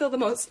the one I feel the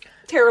most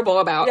terrible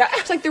about. Yeah.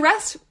 She's like, the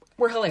rest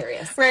were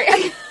hilarious.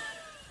 Right.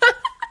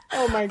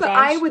 Oh my gosh. But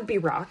I would be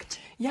rocked.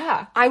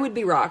 Yeah. I would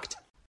be rocked.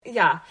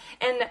 Yeah.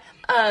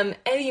 And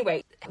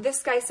anyway,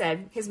 this guy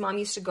said his mom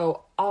used to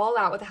go all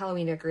out with the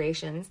Halloween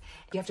decorations.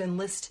 You have to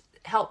enlist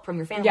help from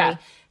your family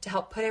to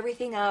help put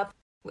everything up.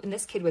 When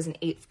this kid was in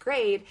 8th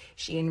grade,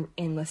 she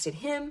enlisted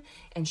him,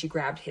 and she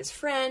grabbed his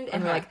friend,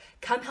 and were like,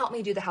 come help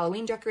me do the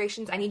Halloween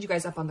decorations. I need you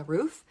guys up on the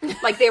roof.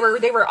 Like, they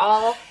were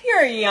all...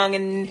 You're young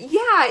and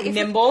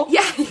nimble.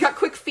 You got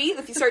quick feet.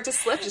 If you start to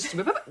slip, just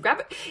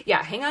grab it.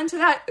 Yeah, hang on to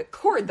that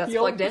cord that's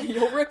plugged in.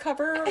 You'll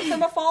recover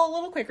from a fall a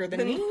little quicker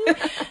than me.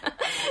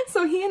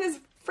 So he and his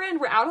friend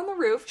were out on the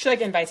roof. She,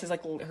 like, invites his,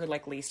 like, her,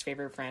 like, least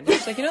favorite friend.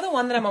 She's like, you know the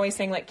one that I'm always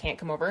saying, like, can't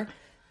come over?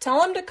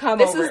 Tell him to come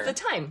over. This is the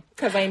time.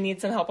 Because I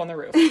need some help on the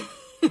roof.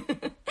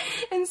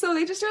 And so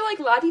they just are like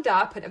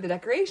la-di-da, put up the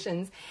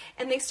decorations,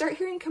 and they start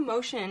hearing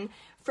commotion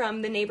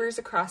from the neighbors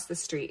across the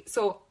street.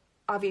 So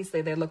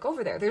obviously they look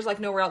over there. There's like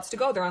nowhere else to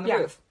go. They're on the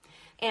roof.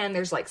 And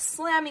there's like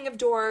slamming of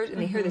doors,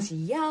 and they hear this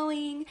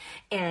yelling,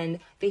 and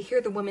they hear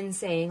the woman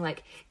saying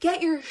like,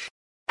 get your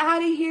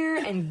out of here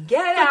and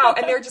get out.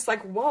 And they're just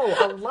like, whoa,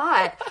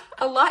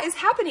 a lot is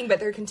happening, but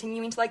they're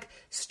continuing to like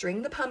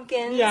string the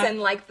pumpkins and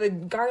like the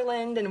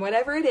garland and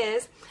whatever it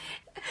is.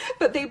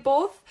 But they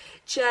both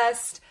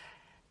just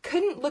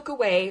couldn't look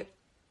away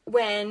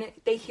when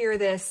they hear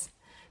this,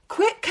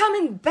 quit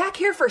coming back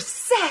here for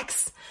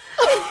sex.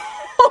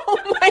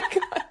 Oh my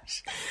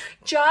gosh.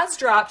 Jaws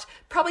dropped.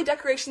 Probably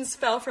decorations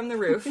fell from the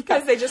roof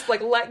because they just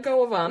like let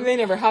go of them. They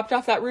never hopped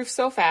off that roof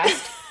so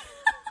fast.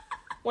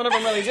 One of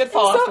them really did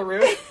fall off the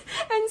roof.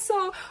 And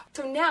so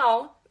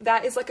now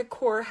that is like a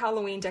core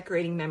Halloween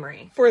decorating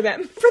memory. For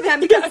them.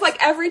 Because like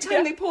every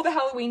time they pull the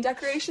Halloween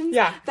decorations,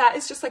 that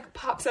is just like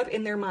pops up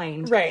in their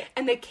mind. Right.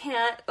 And they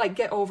can't like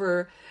get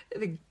over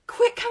the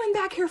quit coming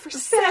back here for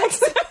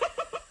sex.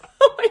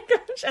 Oh my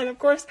gosh. And of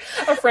course,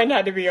 a friend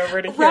had to be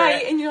over to hear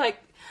it. And you're like,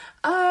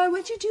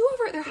 what'd you do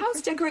over at their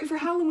house? Decorate for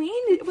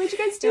Halloween? What'd you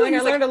guys do? I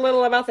learned a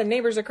little about the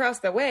neighbors across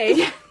the way.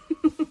 Yeah.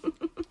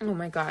 Oh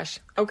my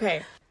gosh.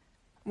 Okay.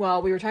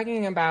 Well, we were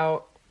talking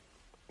about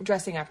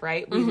dressing up,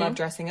 right? We love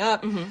dressing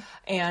up.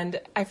 And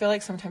I feel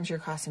like sometimes your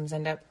costumes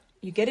end up,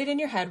 you get it in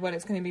your head what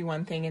it's going to be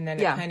one thing, and then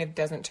it kind of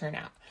doesn't turn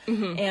out.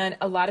 And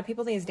a lot of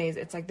people these days,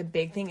 it's like the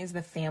big thing is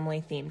the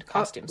family themed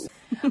costumes.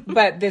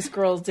 But this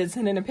girl did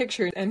send in a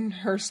picture, and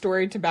her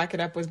story to back it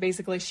up was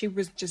basically she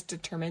was just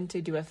determined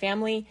to do a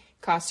family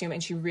costume,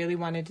 and she really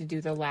wanted to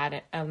do the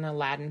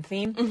Aladdin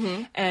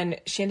theme.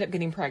 And she ended up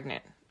getting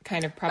pregnant.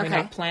 Kind of probably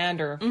not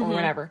planned or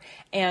whatever.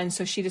 And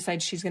so she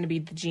decides she's going to be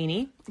the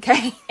genie.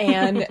 Okay.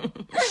 And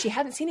she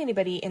hadn't seen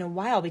anybody in a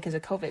while because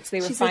of COVID. So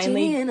they were she's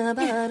finally... a genie in a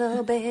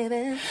bottle,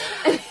 baby.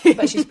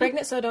 But she's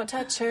pregnant, so don't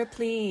touch her,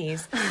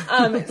 please.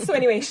 So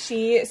anyway,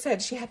 she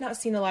said she had not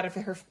seen a lot of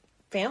her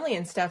family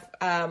and stuff,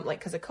 like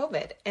because of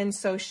COVID. And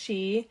so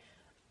she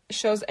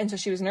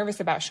was nervous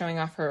about showing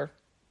off her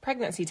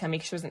pregnancy tummy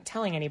because she wasn't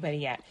telling anybody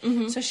yet.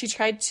 So she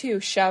tried to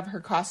shove her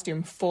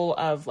costume full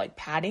of like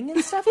padding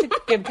and stuff to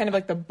give kind of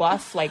like the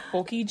buff, like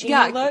bulky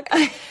genie look.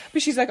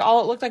 But she's like, all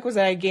it looked like was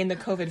that I gained the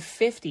COVID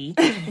 50.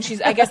 And she's,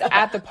 I guess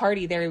at the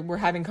party they were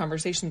having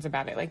conversations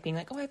about it, like being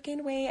like, oh, I've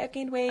gained weight.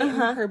 And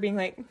her being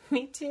like,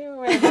 me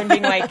too. And everyone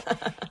being like,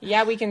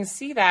 yeah, we can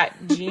see that,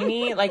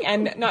 genie. Like,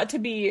 and not to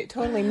be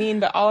totally mean,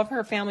 but all of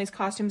her family's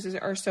costumes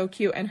are so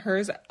cute. And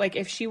hers, like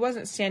if she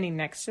wasn't standing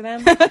next to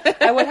them,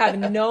 I would have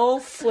no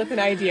flippant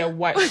idea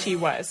what she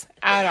was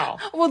at all.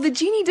 Well, the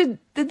genie did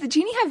the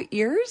genie have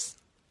ears?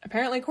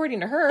 Apparently, according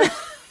to her,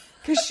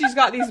 because she's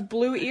got these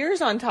blue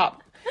ears on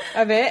top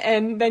of it,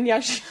 and then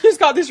she's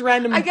got this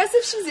random. I guess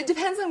it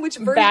depends on which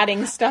version.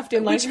 Batting stuffed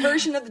in which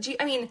version of the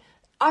genie. I mean,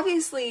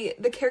 obviously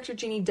the character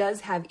genie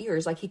does have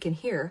ears, like he can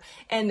hear,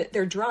 and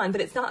they're drawn, but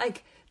it's not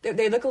like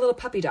they look a little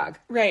puppy dog,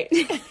 right?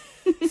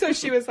 So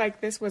she was like,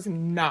 this was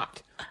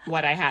not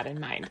what I had in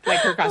mind, like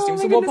her costume.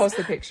 So we'll post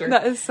the picture.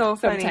 That is so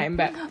funny. Sometime,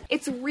 but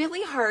it's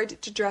really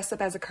hard to dress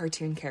up as a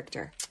cartoon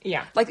character.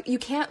 Yeah. Like you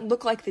can't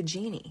look like the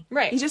genie.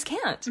 Right. You just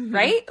can't.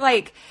 Right?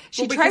 Like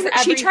she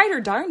tried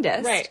her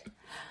darndest. Right.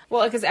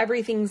 Well, because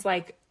everything's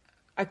like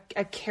a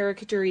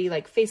caricature-y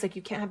like face. Like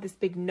you can't have this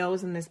big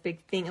nose and this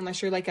big thing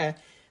unless you're like a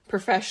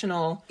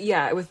professional.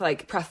 Yeah, with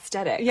like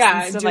prosthetics.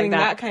 Yeah, and stuff doing like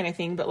that kind of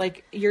thing. But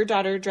like your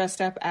daughter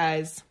dressed up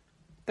as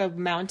the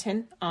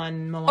mountain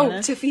on Oh,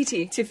 Moana. Te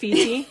Fiti. Te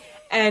Fiti.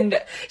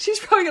 And She's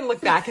probably going to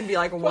look back and be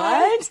like,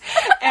 what?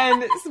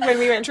 And when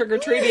we went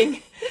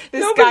trick-or-treating,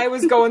 this guy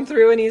was going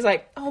through and he's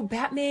like, oh,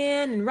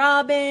 Batman and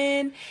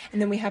Robin.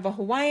 And then we have a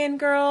Hawaiian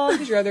girl,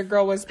 because your other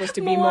girl was supposed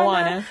to be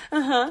Moana.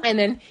 Uh-huh. And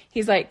then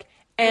he's like,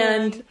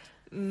 and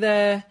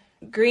the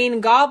Green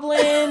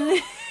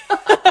Goblin.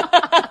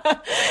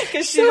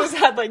 Because she just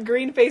had like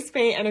green face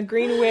paint and a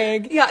green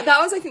wig. Yeah, that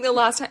was, I think, the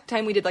last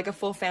time we did like a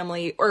full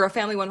family, or a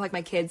family one with like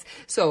my kids.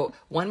 So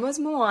one was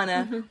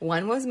Moana,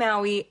 one was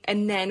Maui,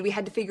 and then we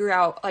had to figure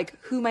out like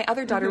who my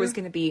other daughter was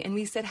going to be. And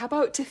we said, how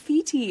about Te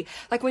Fiti?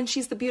 Like when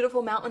she's the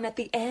beautiful mountain at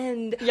the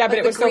end. Yeah, but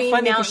like it was so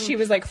funny because she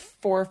was like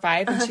 4 or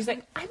 5, and she's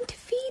like, I'm Te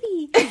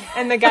Fiti.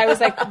 And the guy was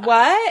like,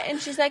 what? And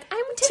she's like,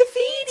 I'm Te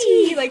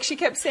Fiti. Like she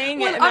kept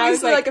saying it. And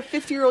obviously, I was like a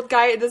 50-year-old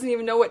guy, it doesn't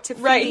even know what Te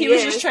Fiti is. Right, he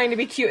was just trying to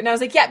be cute. And I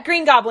was like, yeah,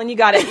 Green Goblin, you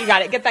got it.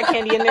 Get that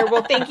candy in there.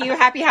 Well, thank you.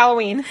 Happy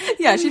Halloween.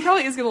 Yeah, she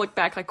probably is going to look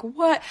back like,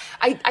 what?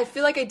 I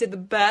feel like I did the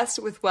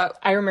best with what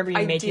I remember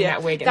you making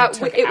that wig, and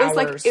it was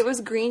like, it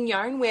was green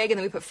yarn wig, and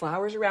then we put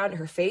flowers around, and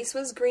her face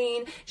was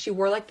green. She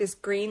wore like this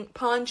green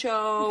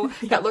poncho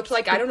that looked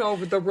like, I don't know,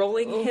 the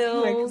rolling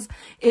hills.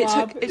 It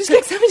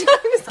took some time.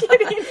 I was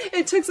kidding.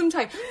 It took some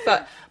time.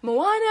 But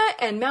Moana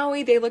and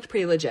Maui, they looked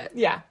pretty legit.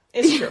 Yeah,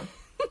 it's true.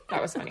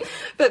 That was funny.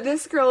 But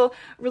this girl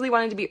really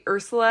wanted to be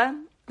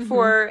Ursula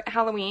for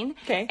Halloween.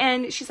 Okay.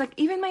 And she's like,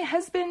 even my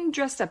husband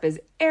dressed up as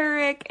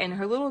Eric, and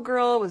her little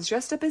girl was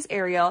dressed up as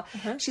Ariel.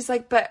 She's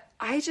like, but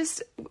I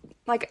just,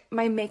 like,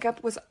 my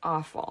makeup was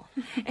awful.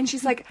 And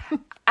she's like,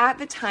 at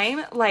the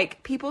time,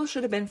 like, people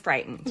should have been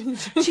frightened.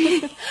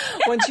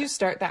 Once you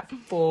start that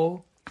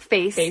full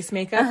face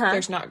makeup,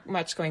 there's not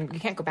much going, you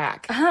can't go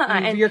back.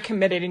 And you're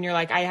committed, and you're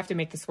like, I have to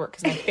make this work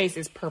because my face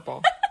is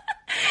purple.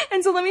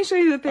 And so let me show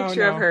you the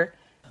picture of her.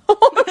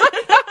 Oh my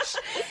gosh,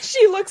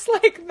 she looks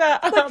like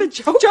the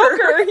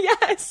Joker.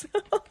 Yes.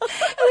 And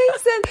I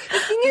said, the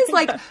thing is,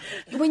 like,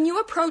 when you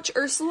approach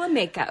Ursula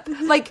makeup,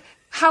 like,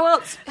 how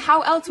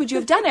else would you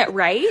have done it,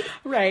 right?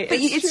 Right. But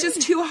it's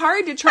just too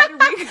hard to try to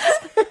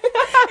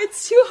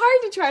it's too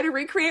hard to try to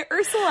recreate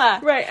Ursula.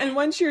 Right. And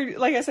once you're,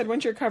 like I said,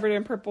 once you're covered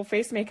in purple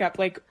face makeup,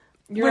 like,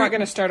 you're not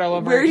going to start all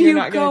over. Where do you're you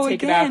not going go to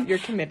take again? it off. You're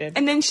committed.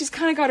 And then she's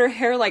kind of got her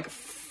hair like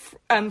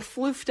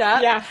floofed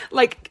up. Yeah.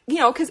 Like, you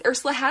know, because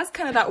Ursula has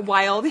kind of that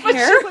wild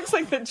hair. She looks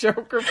like the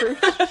Joker for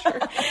sure.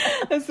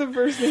 That's the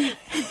first thing.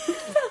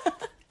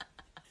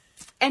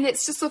 And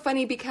it's just so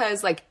funny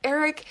because, like,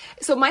 Eric...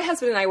 So my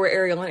husband and I were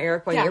Ariel and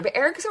Eric one year, but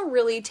Eric's a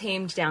really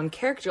tamed down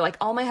character. Like,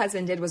 all my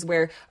husband did was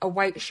wear a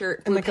white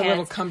shirt, blue and like pants, a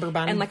little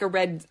cummerbund. and like a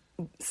red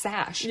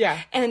sash. Yeah.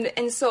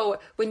 And so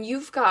when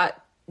you've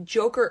got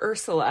Joker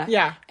Ursula...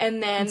 Yeah.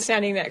 And then...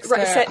 standing next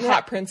to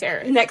Hot Prince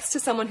Eric. Next to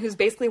someone who's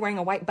basically wearing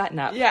a white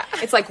button-up. Yeah.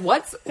 It's like,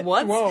 what's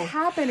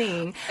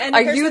happening? And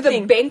are you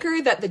the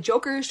banker that the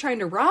Joker is trying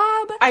to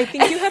rob? I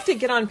think you have to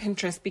get on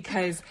Pinterest,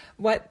 because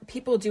what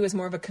people do is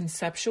more of a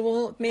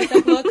conceptual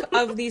makeup look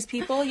of these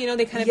people. You know,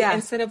 they kind of,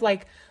 instead of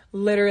like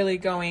literally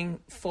going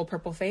full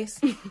purple face,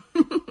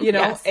 you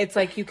know, it's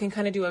like you can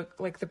kind of do a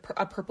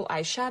purple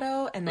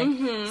eyeshadow and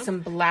like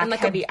some black and like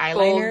heavy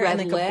eyeliner and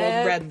like a bold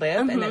red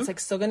lip. And it's like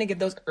still going to give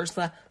those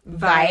Ursula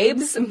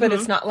vibes, but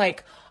it's not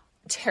like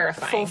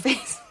terrifying. Full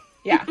face.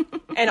 Yeah.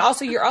 And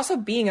also, you're also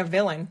being a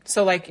villain.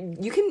 So, like,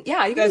 you can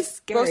be that's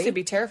scary. supposed to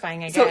be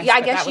terrifying, I guess. So, yeah,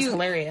 I guess that was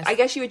hilarious. I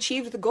guess you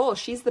achieved the goal.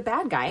 She's the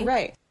bad guy.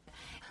 Right.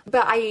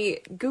 But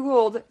I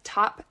Googled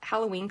top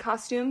Halloween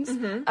costumes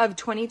of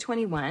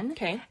 2021.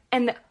 Okay.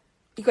 And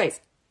you guys,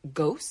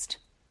 Ghost.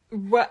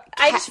 What?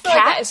 I just feel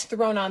like that is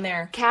thrown on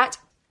there. Cat,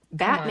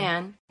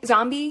 Batman,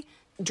 zombie,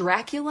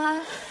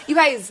 Dracula. You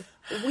guys,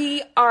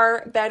 we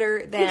are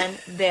better than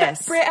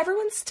this. Britt,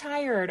 everyone's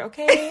tired,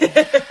 okay?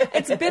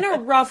 It's been a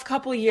rough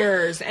couple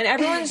years, and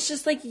everyone's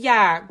just like,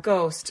 yeah,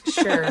 Ghost,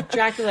 sure.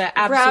 Dracula,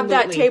 absolutely. Grab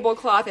that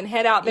tablecloth and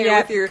head out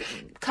there with your...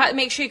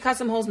 Make sure you cut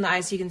some holes in the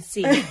eyes so you can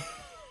see.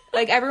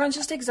 Like, everyone's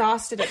just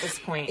exhausted at this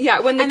point.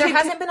 Yeah, there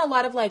hasn't been a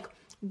lot of, like,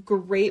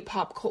 great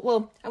pop culture.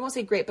 Well, I won't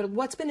say great, but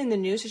what's been in the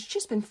news has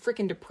just been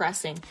freaking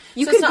depressing.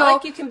 It's not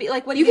like you can be,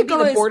 like, what are you going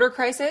to be, the border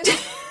crisis?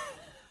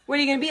 What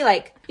are you going to be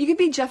like? You could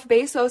be Jeff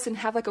Bezos and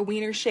have like a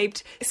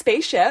wiener-shaped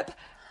spaceship.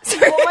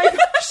 Oh my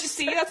gosh,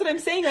 see, that's what I'm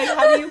saying. Like,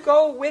 how do you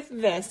go with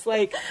this?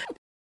 Like,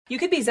 you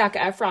could be Zac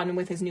Efron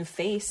with his new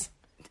face.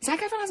 Zac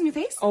Efron has a new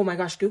face? Oh my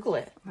gosh, Google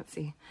it. Let's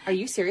see. Are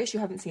you serious? You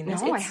haven't seen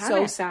this? No, it's I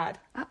haven't. so sad.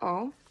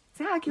 Uh-oh.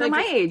 Zac, you're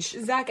my age.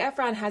 Zac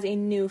Efron has a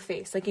new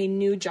face, like a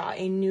new jaw,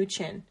 a new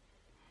chin,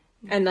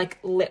 and like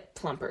lip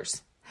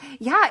plumpers.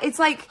 Yeah, it's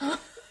like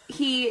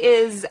he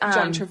is...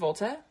 John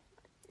Travolta?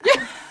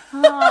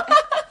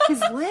 His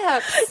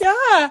lips.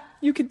 Yeah,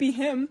 you could be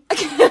him.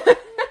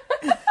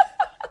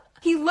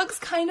 He looks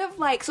kind of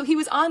like... So he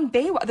was on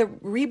Baywatch, the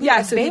reboot of Baywatch.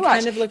 Yeah, so he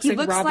kind of looks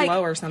like Rob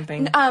Lowe or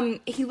something.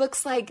 He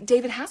looks like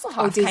David Hasselhoff.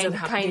 Oh, David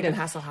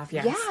Hasselhoff,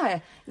 yes. Yeah.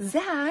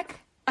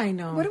 Zach... I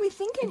know. What are we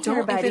thinking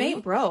here, buddy? If it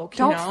ain't broke,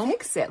 don't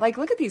fix it. Like,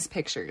 look at these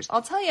pictures.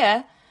 I'll tell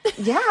you.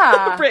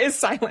 Yeah. Britt is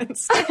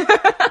silenced.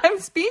 I'm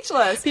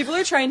speechless. People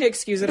are trying to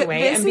excuse it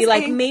away and be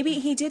like, maybe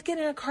he did get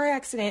in a car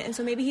accident, and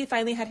so maybe he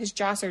finally had his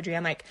jaw surgery.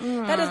 I'm like,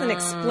 that doesn't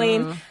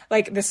explain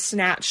like the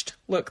snatched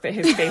look that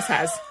his face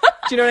has.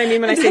 Do you know what I mean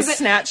when I say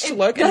snatched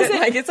look?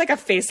 It's like a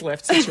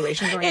facelift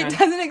situation going on. It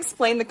doesn't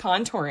explain the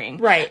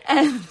contouring. Right.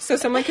 And so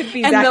someone could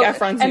be Zac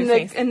Efron's new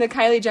face. And the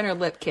Kylie Jenner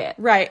lip kit.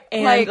 Right.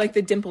 And like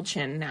the dimple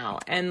chin now.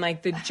 And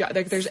like the jaw,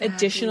 like there's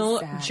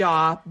additional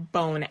jaw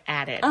bone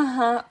added.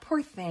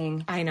 Poor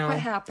thing. I know. What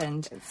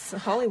happened? It's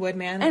Hollywood,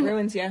 man. It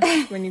ruins you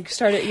when you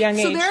start at a young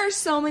age. So there are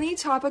so many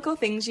topical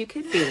things you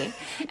could be.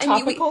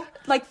 Topical?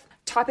 Like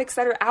topics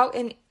that are out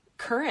in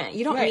current.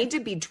 You don't need to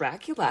be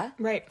Dracula.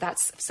 Right.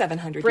 That's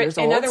 700 years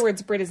old. In other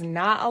words, Brit is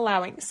not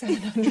allowing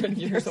 700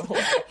 years old.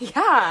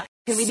 Yeah.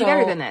 Can we do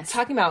better than this?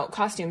 Talking about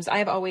costumes, I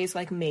have always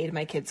like made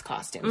my kids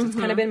costumes. It's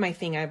kind of been my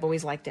thing. I've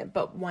always liked it.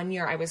 But one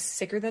year I was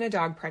sicker than a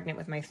dog, pregnant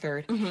with my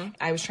third.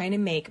 I was trying to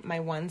make my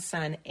one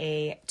son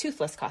a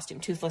Toothless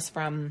costume. Toothless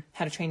from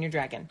How to Train Your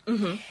Dragon.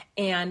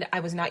 And I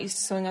was not used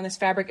to sewing on this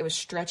fabric. It was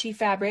stretchy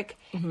fabric.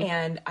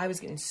 And I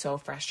was getting so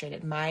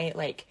frustrated. My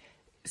like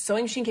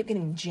sewing machine kept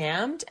getting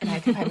jammed, and I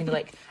kept having to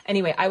like,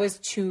 anyway, I was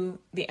to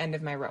the end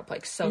of my rope,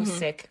 like so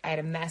sick. I had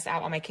a mess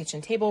out on my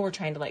kitchen table. We're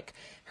trying to like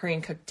hurry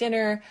and cook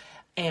dinner.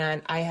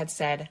 And I had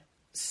said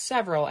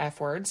several F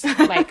words.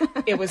 Like,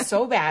 it was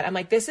so bad. I'm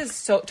like, this is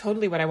so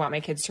totally what I want my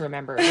kids to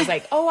remember. It was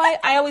like,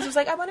 I always was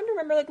like, I want them to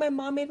remember, like, my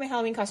mom made my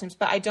Halloween costumes,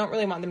 but I don't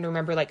really want them to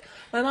remember, like,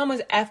 my mom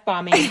was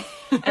F-bombing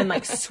and,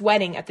 like,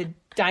 sweating at the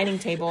dining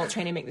table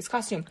trying to make this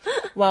costume.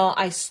 Well,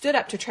 I stood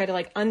up to try to,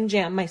 like,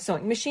 unjam my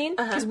sewing machine,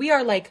 because we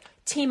are, like,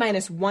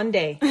 T-1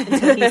 day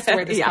until he has to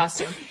wear this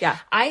costume. Yeah.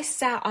 I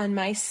sat on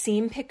my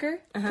seam picker,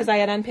 because I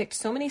had unpicked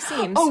so many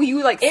seams. Oh,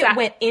 you, like, it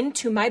went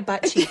into my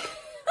butt cheek.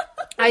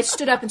 I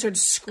stood up and started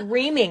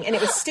screaming, and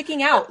it was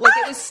sticking out. Like,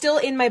 it was still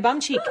in my bum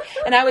cheek.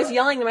 And I was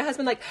yelling to my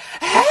husband, like,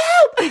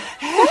 help!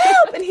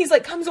 Help! And he's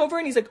like, comes over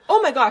and he's like,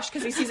 oh my gosh,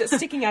 because he sees it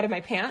sticking out of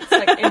my pants,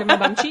 like, into my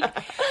bum cheek.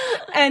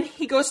 And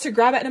he goes to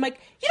grab it, and I'm like,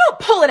 you don't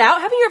pull it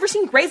out. Haven't you ever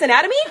seen Grey's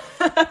Anatomy?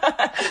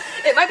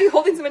 It might be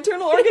holding some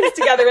internal organs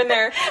together in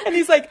there. And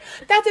he's like,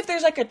 that's if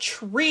there's, like, a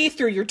tree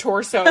through your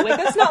torso. Like,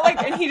 that's not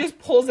like, and he just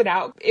pulls it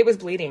out. It was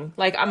bleeding,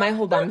 like, on my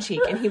whole bum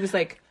cheek. And he was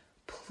like,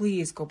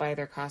 please go buy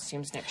their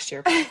costumes next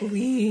year,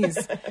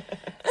 please.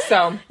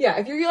 So yeah,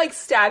 if you're like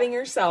stabbing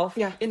yourself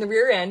in the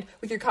rear end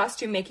with your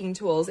costume making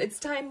tools, it's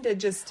time to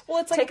just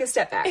take a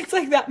step back. It's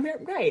like that,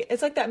 right?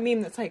 It's like that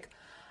meme that's like,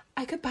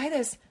 I could buy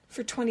this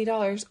for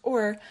 $20,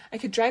 or I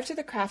could drive to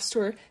the craft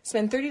store,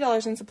 spend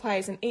 $30 in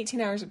supplies and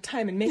 18 hours of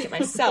time and make it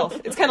myself.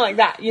 It's kind of like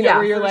that, you know,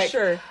 where you're like,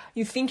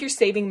 you think you're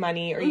saving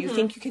money, or you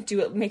think you could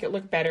do it, make it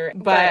look better,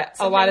 but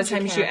a lot of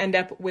times you end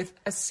up with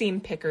a seam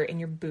picker in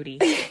your booty.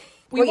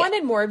 We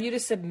wanted more of you to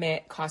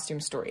submit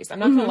costume stories. I'm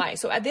not going to lie.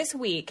 So this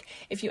week,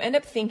 if you end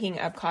up thinking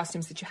of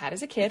costumes that you had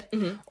as a kid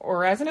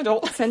or as an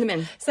adult, send them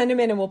in. Send them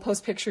in, and we'll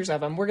post pictures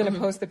of them. We're going to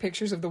post the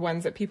pictures of the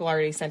ones that people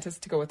already sent us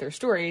to go with their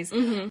stories.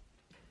 And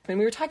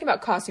we were talking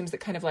about costumes that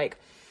kind of like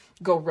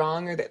go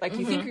wrong, or that like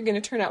you think you're going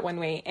to turn out one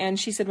way. And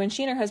she said when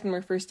she and her husband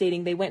were first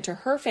dating, they went to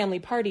her family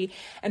party,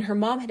 and her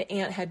mom and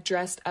aunt had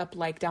dressed up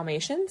like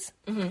Dalmatians.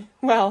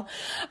 Well,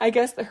 I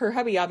guess that her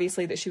hubby,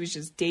 obviously, that she was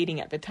just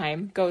dating at the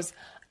time, goes,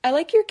 I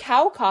like your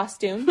cow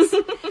costumes.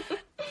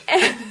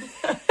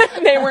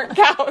 And they weren't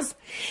cows.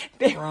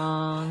 They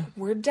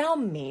were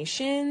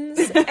Dalmatians.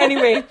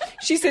 Anyway,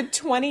 she said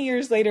 20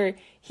 years later,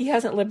 he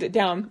hasn't lived it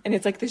down. And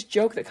it's like this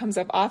joke that comes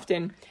up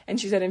often. And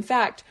she said, in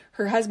fact,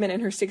 her husband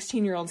and her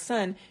 16-year-old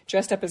son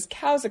dressed up as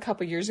cows a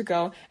couple years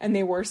ago, and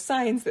they wore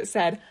signs that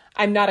said,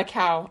 I'm not a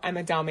cow, I'm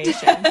a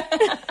Dalmatian.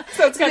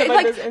 So it's kind of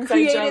like this inside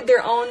created joke.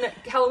 Their own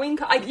Halloween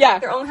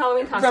their own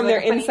Halloween costume. From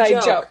their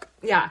inside joke.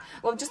 Yeah.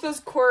 Well, just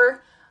those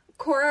core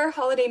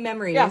holiday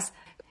memories. Yeah.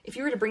 If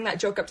you were to bring that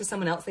joke up to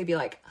someone else, they'd be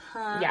like,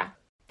 huh? Yeah.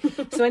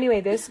 So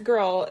anyway, this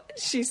girl,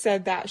 she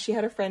said that she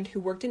had a friend who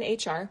worked in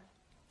HR.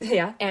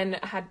 Yeah. And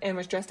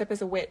was dressed up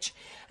as a witch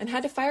and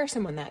had to fire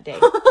someone that day.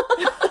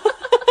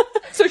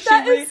 So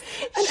that is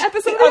an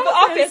episode of The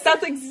Office.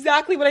 That's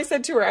exactly what I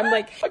said to her. I'm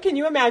like, can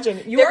you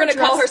imagine? They're going to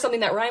call her something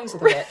that rhymes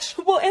with a witch.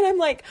 Well, and I'm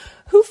like,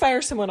 who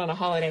fires someone on a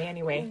holiday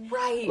anyway?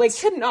 Right. Like,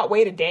 could not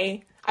wait a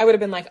day. I would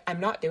have been like, I'm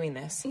not doing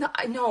this. No,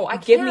 I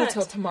can't. Give me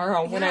till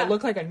tomorrow when I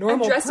look like a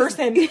normal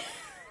person.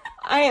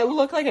 I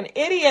look like an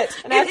idiot,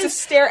 and I have to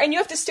stare, and you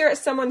have to stare at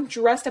someone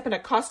dressed up in a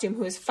costume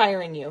who is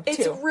firing you,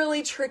 It's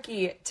really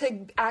tricky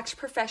to act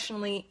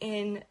professionally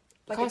in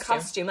like a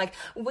costume. Like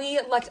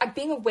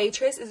being a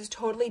waitress is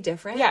totally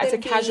different. Yeah, it's a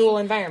casual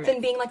environment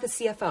than being like the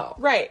CFO.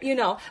 Right. You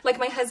know, like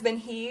my husband,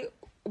 he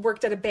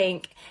worked at a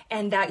bank,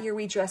 and that year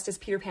we dressed as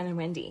Peter Pan and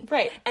Wendy.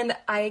 Right. And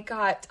I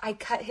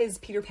cut his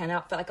Peter Pan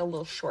outfit like a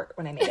little short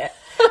when I made it.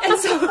 And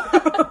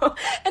so,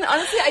 and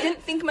honestly, I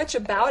didn't think much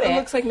about it. It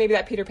looks like maybe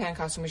that Peter Pan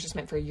costume was just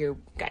meant for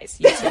you guys.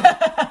 You two.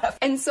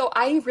 And so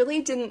I really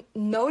didn't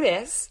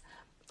notice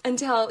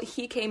until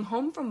he came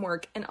home from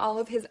work, and all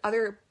of his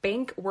other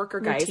bank worker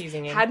guys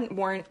hadn't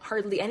worn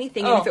hardly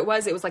anything. And if it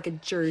was like a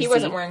jersey. He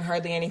wasn't wearing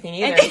hardly anything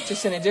either,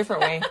 just in a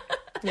different way.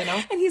 you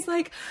know? And he's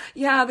like,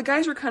 yeah, the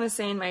guys were kind of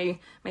saying my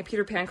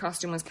Peter Pan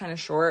costume was kind of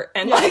short.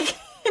 And like,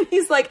 and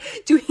he's like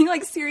doing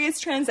like serious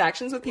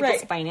transactions with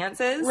people's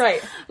finances.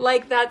 Right.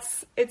 Like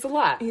it's a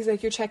lot. He's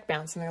like, your check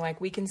bounced. And they're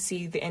like, we can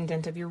see the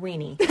indent of your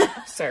weenie,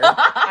 sir.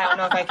 I don't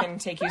know if I can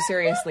take you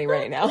seriously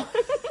right now.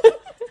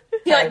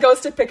 He like goes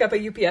to pick up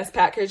a UPS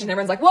package and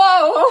everyone's like,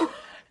 whoa.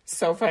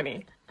 So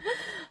funny.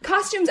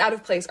 Costumes out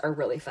of place are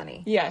really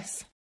funny.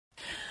 Yes.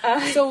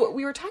 So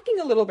we were talking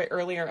a little bit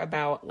earlier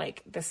about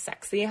like the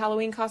sexy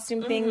Halloween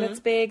costume thing that's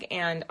big,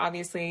 and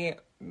obviously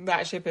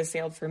that ship has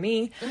sailed for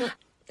me.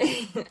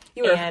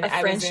 You were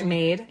a French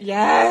maid.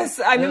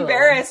 Yes, I'm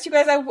embarrassed, you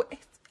guys.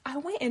 I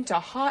went into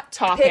Hot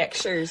Topic.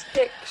 Pictures.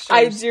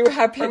 I do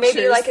have pictures. Or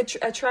maybe like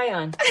a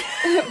try-on,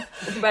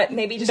 but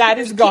maybe just that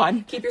is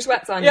gone. Keep your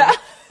sweats on. Yeah,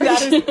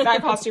 that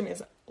costume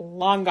is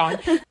long gone.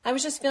 I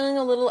was just feeling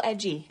a little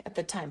edgy at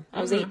the time.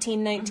 I was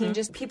 18, 19.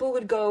 Just people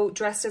would go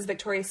dressed as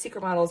Victoria's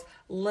Secret models,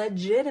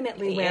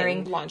 legitimately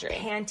wearing lingerie,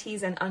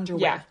 panties, and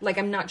underwear. Yeah, like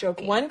I'm not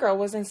joking. One girl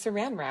was in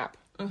Saran wrap.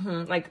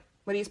 Like,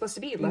 what are you supposed to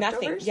be?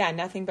 Leftovers? Nothing. Yeah,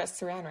 nothing but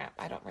Saran wrap.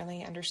 I don't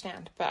really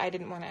understand, but I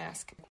didn't want to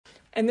ask.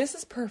 And this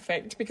is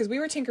perfect because we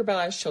were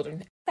Tinkerbell as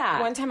children.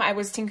 One time I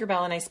was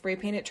Tinkerbell and I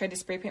tried to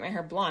spray paint my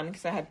hair blonde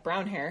because I had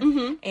brown hair.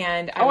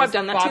 And I was I've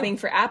done that bobbing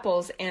for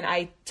apples and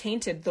I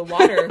tainted the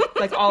water,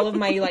 like all of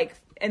my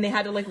and they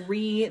had to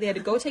they had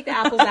to go take the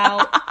apples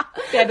out.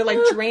 They had to like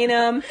drain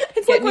them,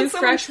 get new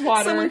fresh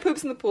water. Someone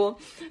poops in the pool.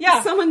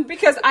 Yeah,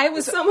 because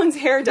someone's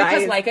hair dyes.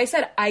 Because like I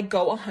said, I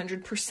go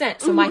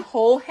 100%. So my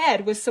whole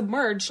head was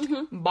submerged,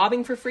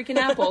 bobbing for freaking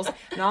apples,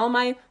 and all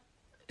my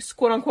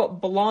quote unquote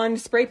blonde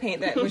spray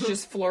paint that was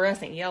just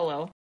fluorescent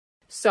yellow.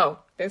 So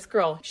this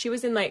girl, she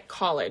was in like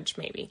college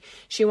maybe.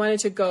 She wanted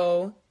to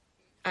go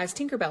as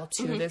Tinkerbell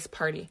to this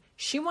party.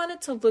 She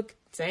wanted to look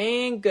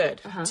dang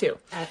good too.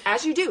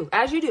 As you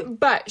do.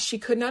 But she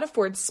could not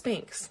afford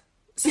Spanx.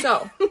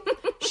 So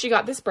she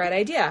got this bright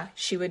idea.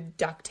 She would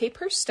duct tape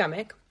her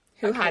stomach.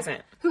 Who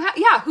hasn't? Who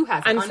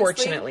hasn't?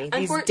 Unfortunately.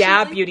 These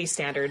dab beauty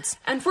standards.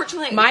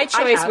 Unfortunately. My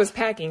choice was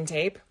packing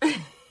tape.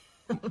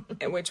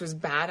 Which was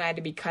bad. I had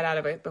to be cut out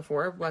of it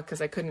before because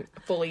I couldn't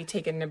fully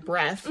take in a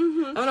breath. I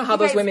don't know how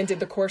those women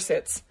did the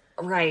corsets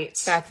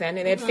back then.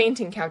 And they had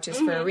fainting couches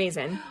for a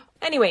reason.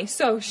 Anyway,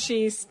 so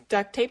she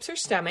duct tapes her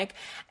stomach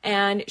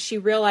and she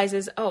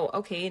realizes, oh,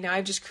 okay, now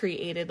I've just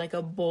created like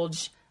a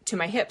bulge to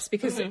my hips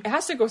because it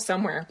has to go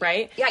somewhere,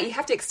 right? Yeah, you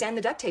have to extend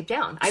the duct tape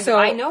down.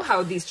 I know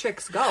how these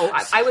tricks go.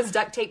 I was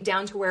duct taped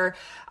down to where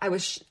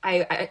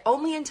I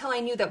only until I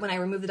knew that when I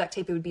removed the duct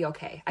tape it would be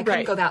okay. I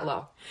couldn't go that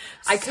low.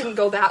 I couldn't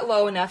go that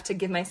low enough to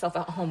give myself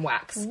a home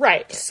wax.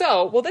 Right.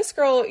 So, well, this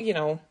girl,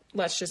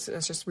 let's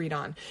just read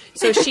on.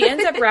 So she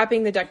ends up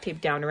wrapping the duct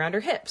tape down around her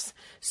hips.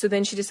 So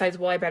then she decides,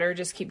 well, I better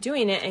just keep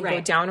doing it and go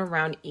down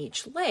around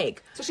each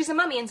leg. So she's a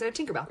mummy instead of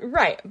Tinkerbell.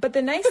 Right. But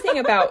the nice thing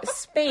about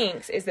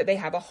Spanx is that they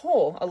have a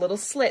hole, a little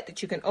slit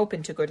that you can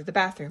open to go to the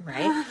bathroom,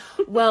 right?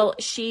 Well,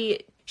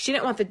 she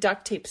didn't want the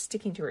duct tape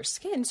sticking to her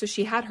skin, so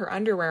she had her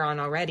underwear on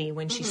already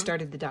when she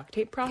started the duct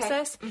tape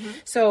process. Okay.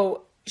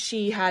 So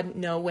she had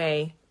no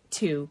way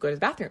to go to the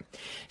bathroom.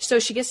 So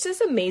she gets to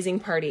this amazing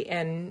party,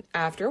 and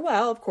after a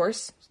while, of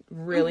course,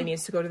 really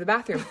needs to go to the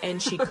bathroom.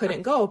 And she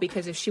couldn't go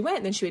because if she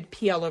went, then she would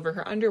pee all over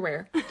her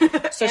underwear.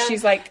 So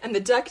she's like... And the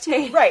duct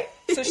tape. Right.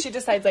 So she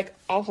decides, like,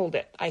 I'll hold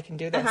it. I can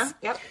do this.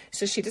 Yep.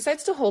 So she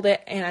decides to hold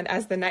it, and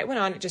as the night went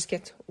on, it just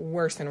gets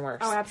worse and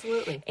worse. Oh,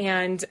 absolutely.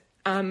 And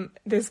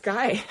this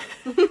guy...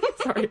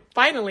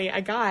 finally,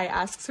 a guy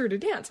asks her to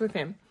dance with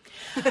him.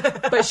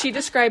 But she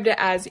described it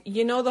as,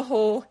 the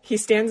whole, he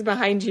stands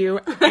behind you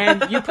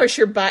and you push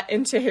your butt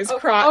into his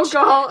crotch.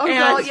 Oh,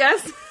 God,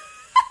 yes.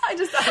 I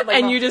just thought like,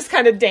 and you just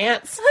kind of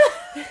dance.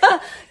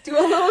 Do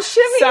a little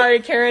shimmy. Sorry,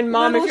 Karen,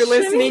 Mom, if you're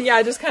listening.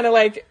 Yeah, just kind of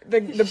like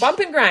the bump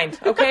and grind,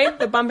 okay?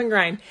 The bump and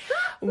grind.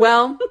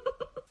 Well,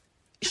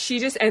 she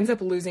just ends up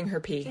losing her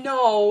pee.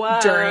 No.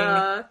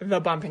 During the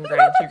bump and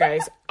grind, you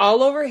guys.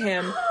 All over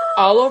him,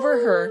 all over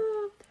her.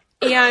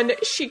 And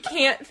she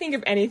can't think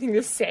of anything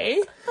to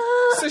say.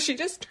 So she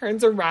just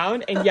turns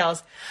around and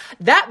yells,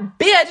 "That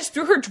bitch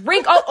threw her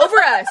drink all over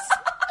us."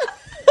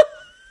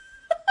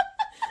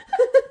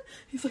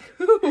 He's like,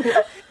 who?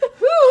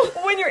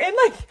 When you're in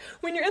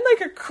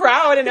like a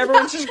crowd and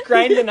everyone's just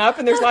grinding up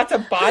and there's lots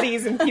of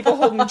bodies and people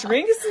holding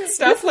drinks and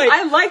stuff, like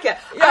I like it.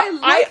 Yeah,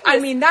 I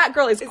mean that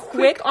girl is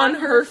quick on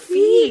her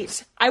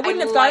feet. I wouldn't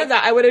have thought of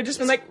that. I would have just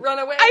been like, run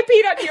away. I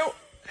peed on you.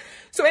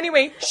 So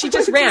anyway, she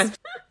just ran.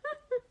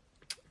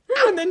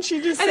 And then she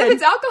just said, if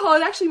it's alcohol,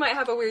 it actually might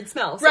have a weird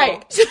smell. So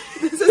right.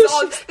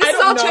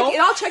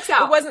 It all checks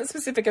out. It wasn't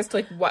specific as to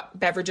like what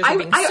beverages are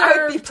being served.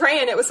 I would be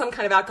praying it was some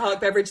kind of alcoholic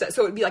beverage, so it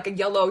would be like a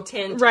yellow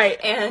tint.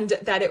 Right. And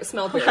that it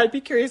smelled weird. I'd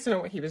be curious to know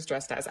what he was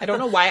dressed as. I don't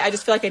know why. I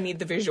just feel like I need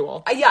the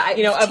visual.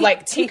 Of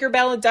like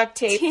Tinkerbell and duct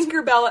tape.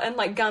 Tinkerbell and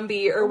like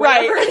Gumby or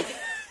whatever. Right.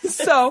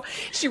 So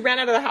she ran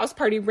out of the house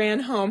party,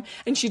 ran home,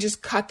 and she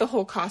just cut the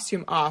whole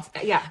costume off.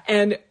 Yeah.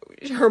 And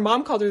her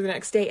mom called her the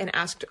next day and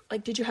asked,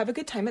 like, did you have a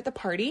good time at the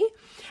party?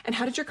 And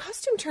how did your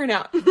costume turn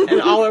out?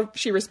 And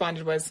she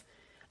responded was,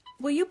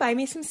 will you buy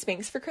me some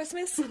Spanx for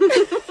Christmas?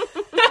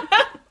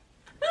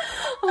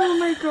 Oh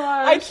my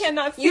gosh. I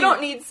cannot see. You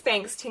don't need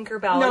Spanx,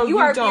 Tinkerbell. No, you you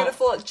are don't.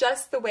 beautiful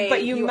just the way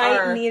But you might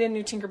are. need a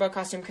new Tinkerbell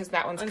costume because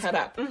that one's cut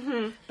up.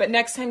 Mm-hmm. But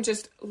next time,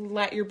 just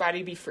let your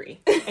body be free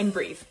and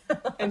breathe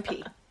and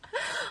pee.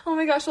 Oh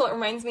my gosh, well, it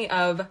reminds me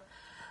of...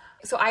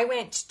 So I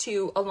went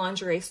to a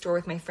lingerie store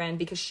with my friend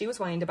because she was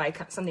wanting to buy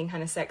something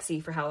kind of sexy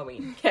for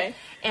Halloween. Okay.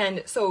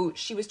 And so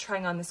she was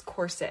trying on this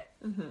corset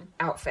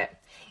outfit.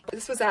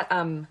 This was at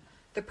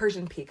the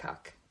Persian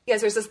Peacock.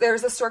 Yes,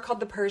 there's a store called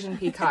the Persian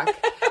Peacock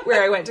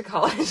where I went to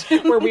college.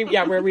 where we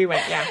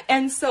went, yeah.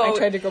 And so I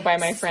tried to go buy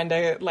my friend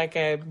a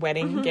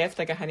wedding gift,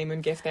 like a honeymoon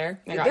gift there.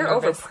 They're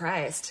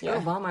overpriced. Yeah. Go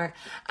to Walmart.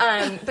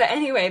 But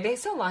anyway, they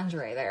sell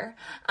lingerie there.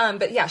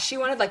 But yeah, she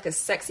wanted like this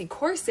sexy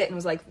corset and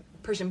was like,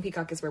 Persian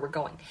Peacock is where we're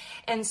going.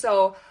 And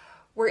so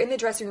we're in the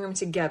dressing room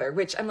together,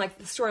 which I'm like,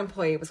 the store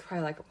employee was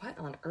probably like, what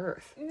on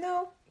earth?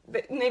 No.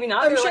 But maybe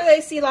not. I'm sure they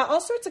see all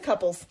sorts of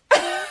couples.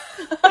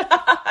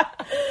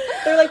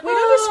 They're like, we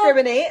don't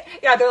discriminate.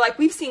 Yeah, they're like,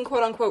 we've seen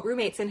quote unquote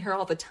roommates in here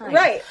all the time.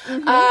 Right.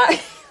 Mm-hmm.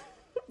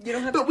 You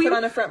don't have to put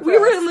on a front We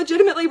were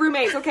legitimately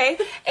roommates, okay?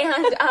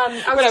 And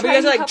I was you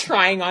guys are like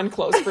trying on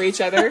clothes for each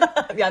other.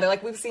 Yeah, they're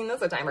like, we've seen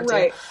this a time or two.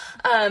 Right.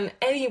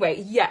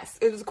 Anyway, yes,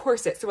 it was a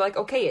corset. So we're like,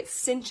 okay, it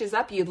cinches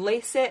up. You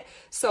lace it.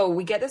 So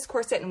we get this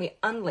corset and we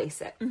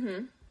unlace it.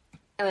 Mm-hmm.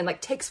 And then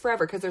like takes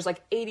forever because there's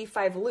like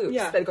 85 loops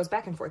that it goes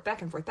back and forth,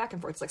 back and forth, back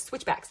and forth. It's like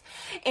switchbacks.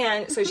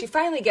 And so she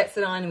finally gets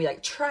it on and we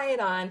like try it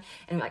on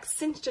and we like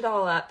cinched it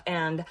all up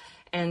and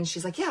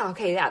she's like, yeah,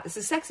 okay, yeah, this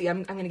is sexy.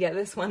 I'm going to get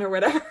this one or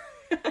whatever.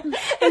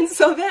 and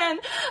so then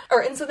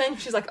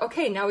she's like,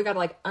 okay, now we gotta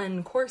like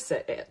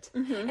uncorset it.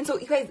 Mm-hmm. And so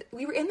you guys,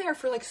 we were in there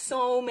for like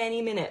so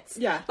many minutes,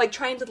 like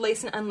trying to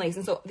lace and unlace.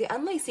 And so the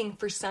unlacing,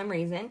 for some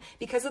reason,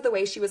 because of the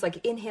way she was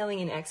like inhaling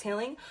and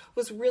exhaling,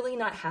 was really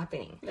not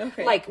happening.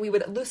 Okay. Like we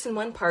would loosen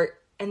one part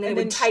and then it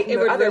would tighten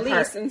the other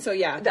part, and so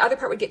the other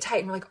part would get tight.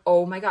 And we're like,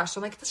 oh my gosh! So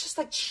I'm like, let's just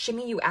like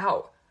shimmy you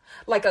out.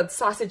 Like a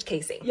sausage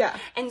casing. Yeah.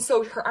 And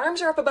so her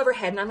arms are up above her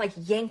head, and I'm like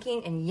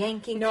yanking and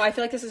yanking. No, I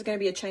feel like this is going to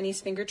be a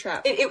Chinese finger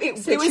trap. It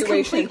was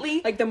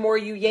completely... Like the more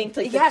you yanked,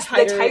 like the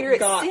tighter it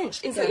got.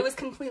 cinched. And so it was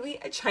completely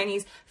a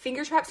Chinese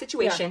finger trap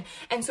situation.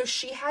 Yeah. And so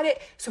she had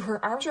it, so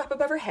her arms were up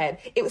above her head.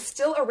 It was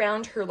still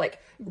around her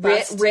like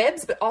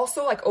ribs, but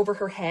also like over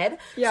her head.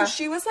 Yeah. So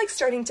she was like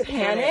starting to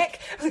panic.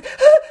 I was like,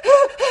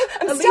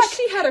 At least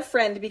she had a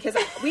friend, because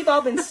we've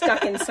all been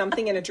stuck in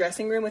something in a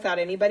dressing room without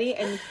anybody,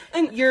 and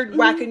you're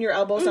whacking your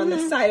elbows on the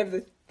side of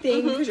the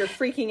thing because you're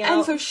freaking out.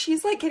 And so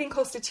she's like getting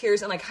close to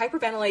tears and like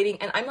hyperventilating,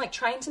 and I'm like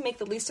trying to make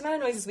the least amount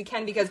of noise as we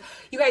can, because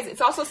you guys,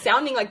 it's also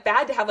sounding like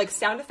bad to have like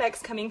sound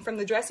effects coming from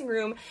the dressing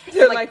room.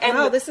 They're like,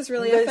 wow, this is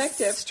really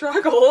effective.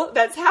 Struggle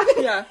that's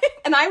happening. Yeah.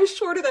 And I was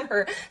shorter than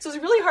her, so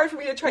it's really hard for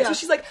me to try. Yeah. So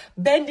she's like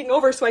bending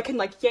over so I can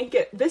like yank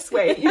it this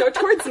way,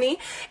 towards me.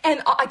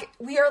 And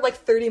we are like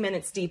 30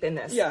 minutes deep in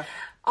this. Yeah.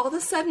 All of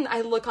a sudden,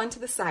 I look onto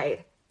the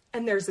side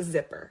and there's a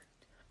zipper.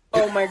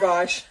 Oh my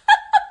gosh.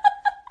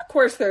 Of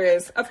course there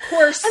is. Of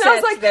course I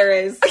was like, there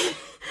is.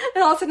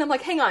 And all of a sudden I'm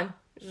like, hang on.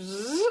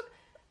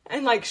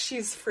 And like,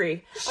 she's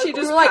free. She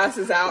just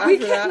passes out after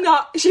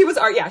that. She was,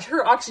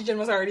 her oxygen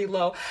was already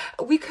low.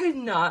 We could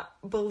not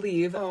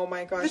believe oh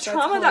my gosh, the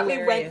trauma that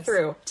we went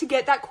through to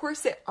get that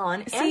corset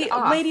on and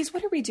off. Ladies,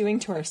 what are we doing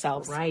to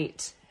ourselves?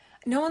 Right.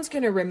 No one's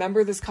going to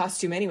remember this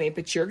costume anyway,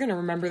 but you're going to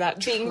remember that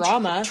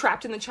trauma.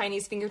 Trapped in the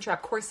Chinese finger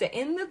trap corset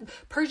in the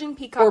Persian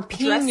Peacock or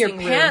peeing your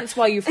pants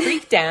while you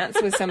freak dance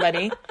with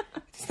somebody.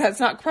 That's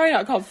probably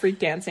not called freak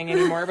dancing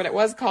anymore, but it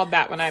was called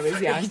that when I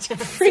was young.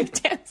 Freak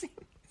dancing.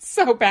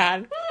 So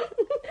bad.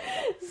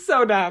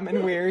 So dumb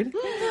and weird.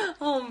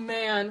 Oh,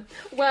 man.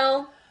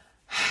 Well...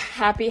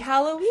 Happy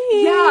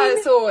Halloween. Yeah,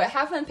 so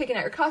have fun picking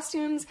out your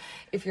costumes.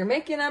 If you're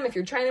making them, if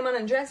you're trying them on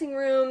in dressing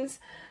rooms...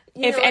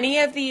 If any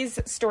of these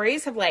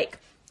stories have like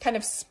kind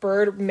of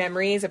spurred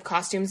memories of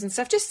costumes and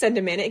stuff, just send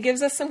them in. It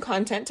gives us some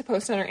content to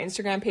post on our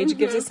Instagram page. Mm-hmm. It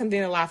gives us something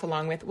to laugh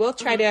along with. We'll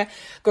try to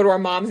go to our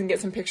moms and get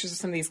some pictures of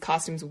some of these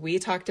costumes we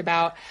talked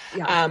about.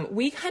 Yeah.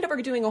 We kind of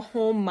are doing a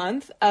whole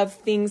month of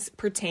things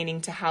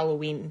pertaining to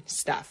Halloween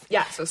stuff.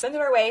 Yeah, so send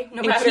it our way,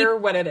 no matter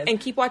what it is. And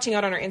keep watching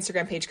out on our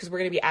Instagram page, because we're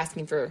going to be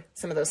asking for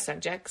some of those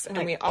subjects, and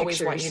we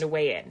always want you to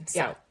weigh in.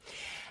 So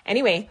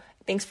anyway...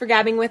 Thanks for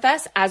gabbing with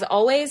us. As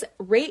always,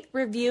 rate,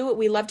 review.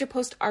 We love to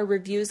post our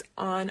reviews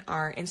on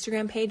our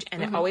Instagram page,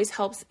 and it always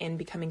helps in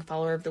becoming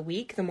follower of the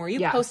week. The more you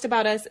post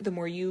about us, the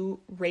more you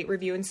rate,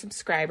 review, and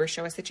subscribe or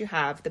show us that you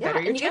have, the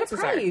better your chances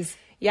are.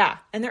 Yeah,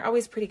 and they're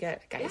always pretty good,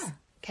 guys. Yeah.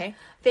 Okay?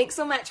 Thanks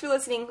so much for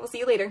listening. We'll see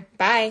you later.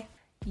 Bye.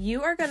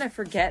 You are going to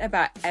forget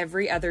about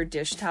every other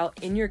dish towel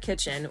in your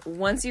kitchen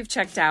once you've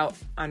checked out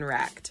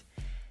Unracked.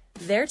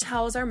 Their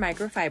towels are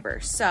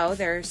microfiber, so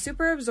they're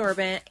super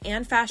absorbent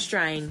and fast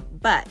drying,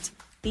 but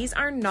these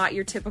are not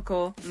your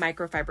typical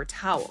microfiber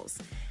towels.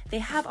 They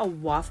have a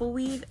waffle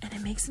weave, and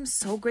it makes them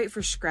so great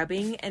for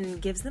scrubbing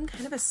and gives them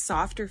kind of a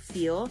softer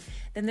feel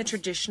than the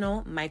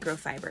traditional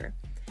microfiber.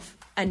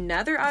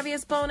 Another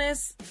obvious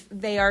bonus,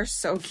 they are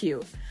so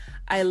cute.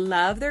 I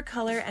love their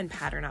color and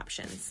pattern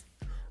options.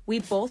 We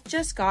both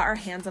just got our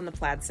hands on the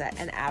plaid set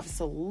and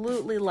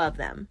absolutely love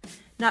them.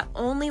 Not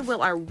only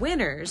will our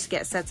winners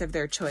get sets of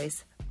their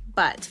choice,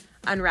 but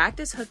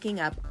Unwrapped is hooking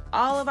up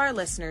all of our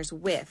listeners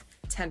with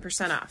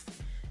 10% off.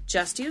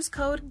 Just use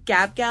code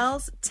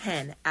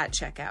GABGALS10 at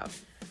checkout.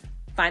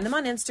 Find them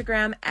on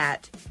Instagram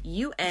at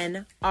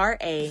unrakd.home,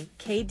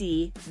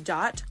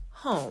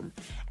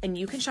 and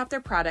you can shop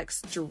their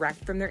products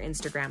direct from their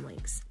Instagram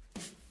links.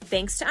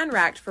 Thanks to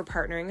Unwrapped for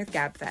partnering with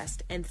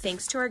GabFest, and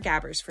thanks to our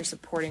Gabbers for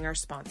supporting our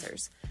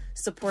sponsors.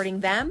 Supporting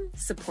them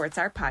supports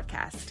our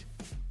podcast.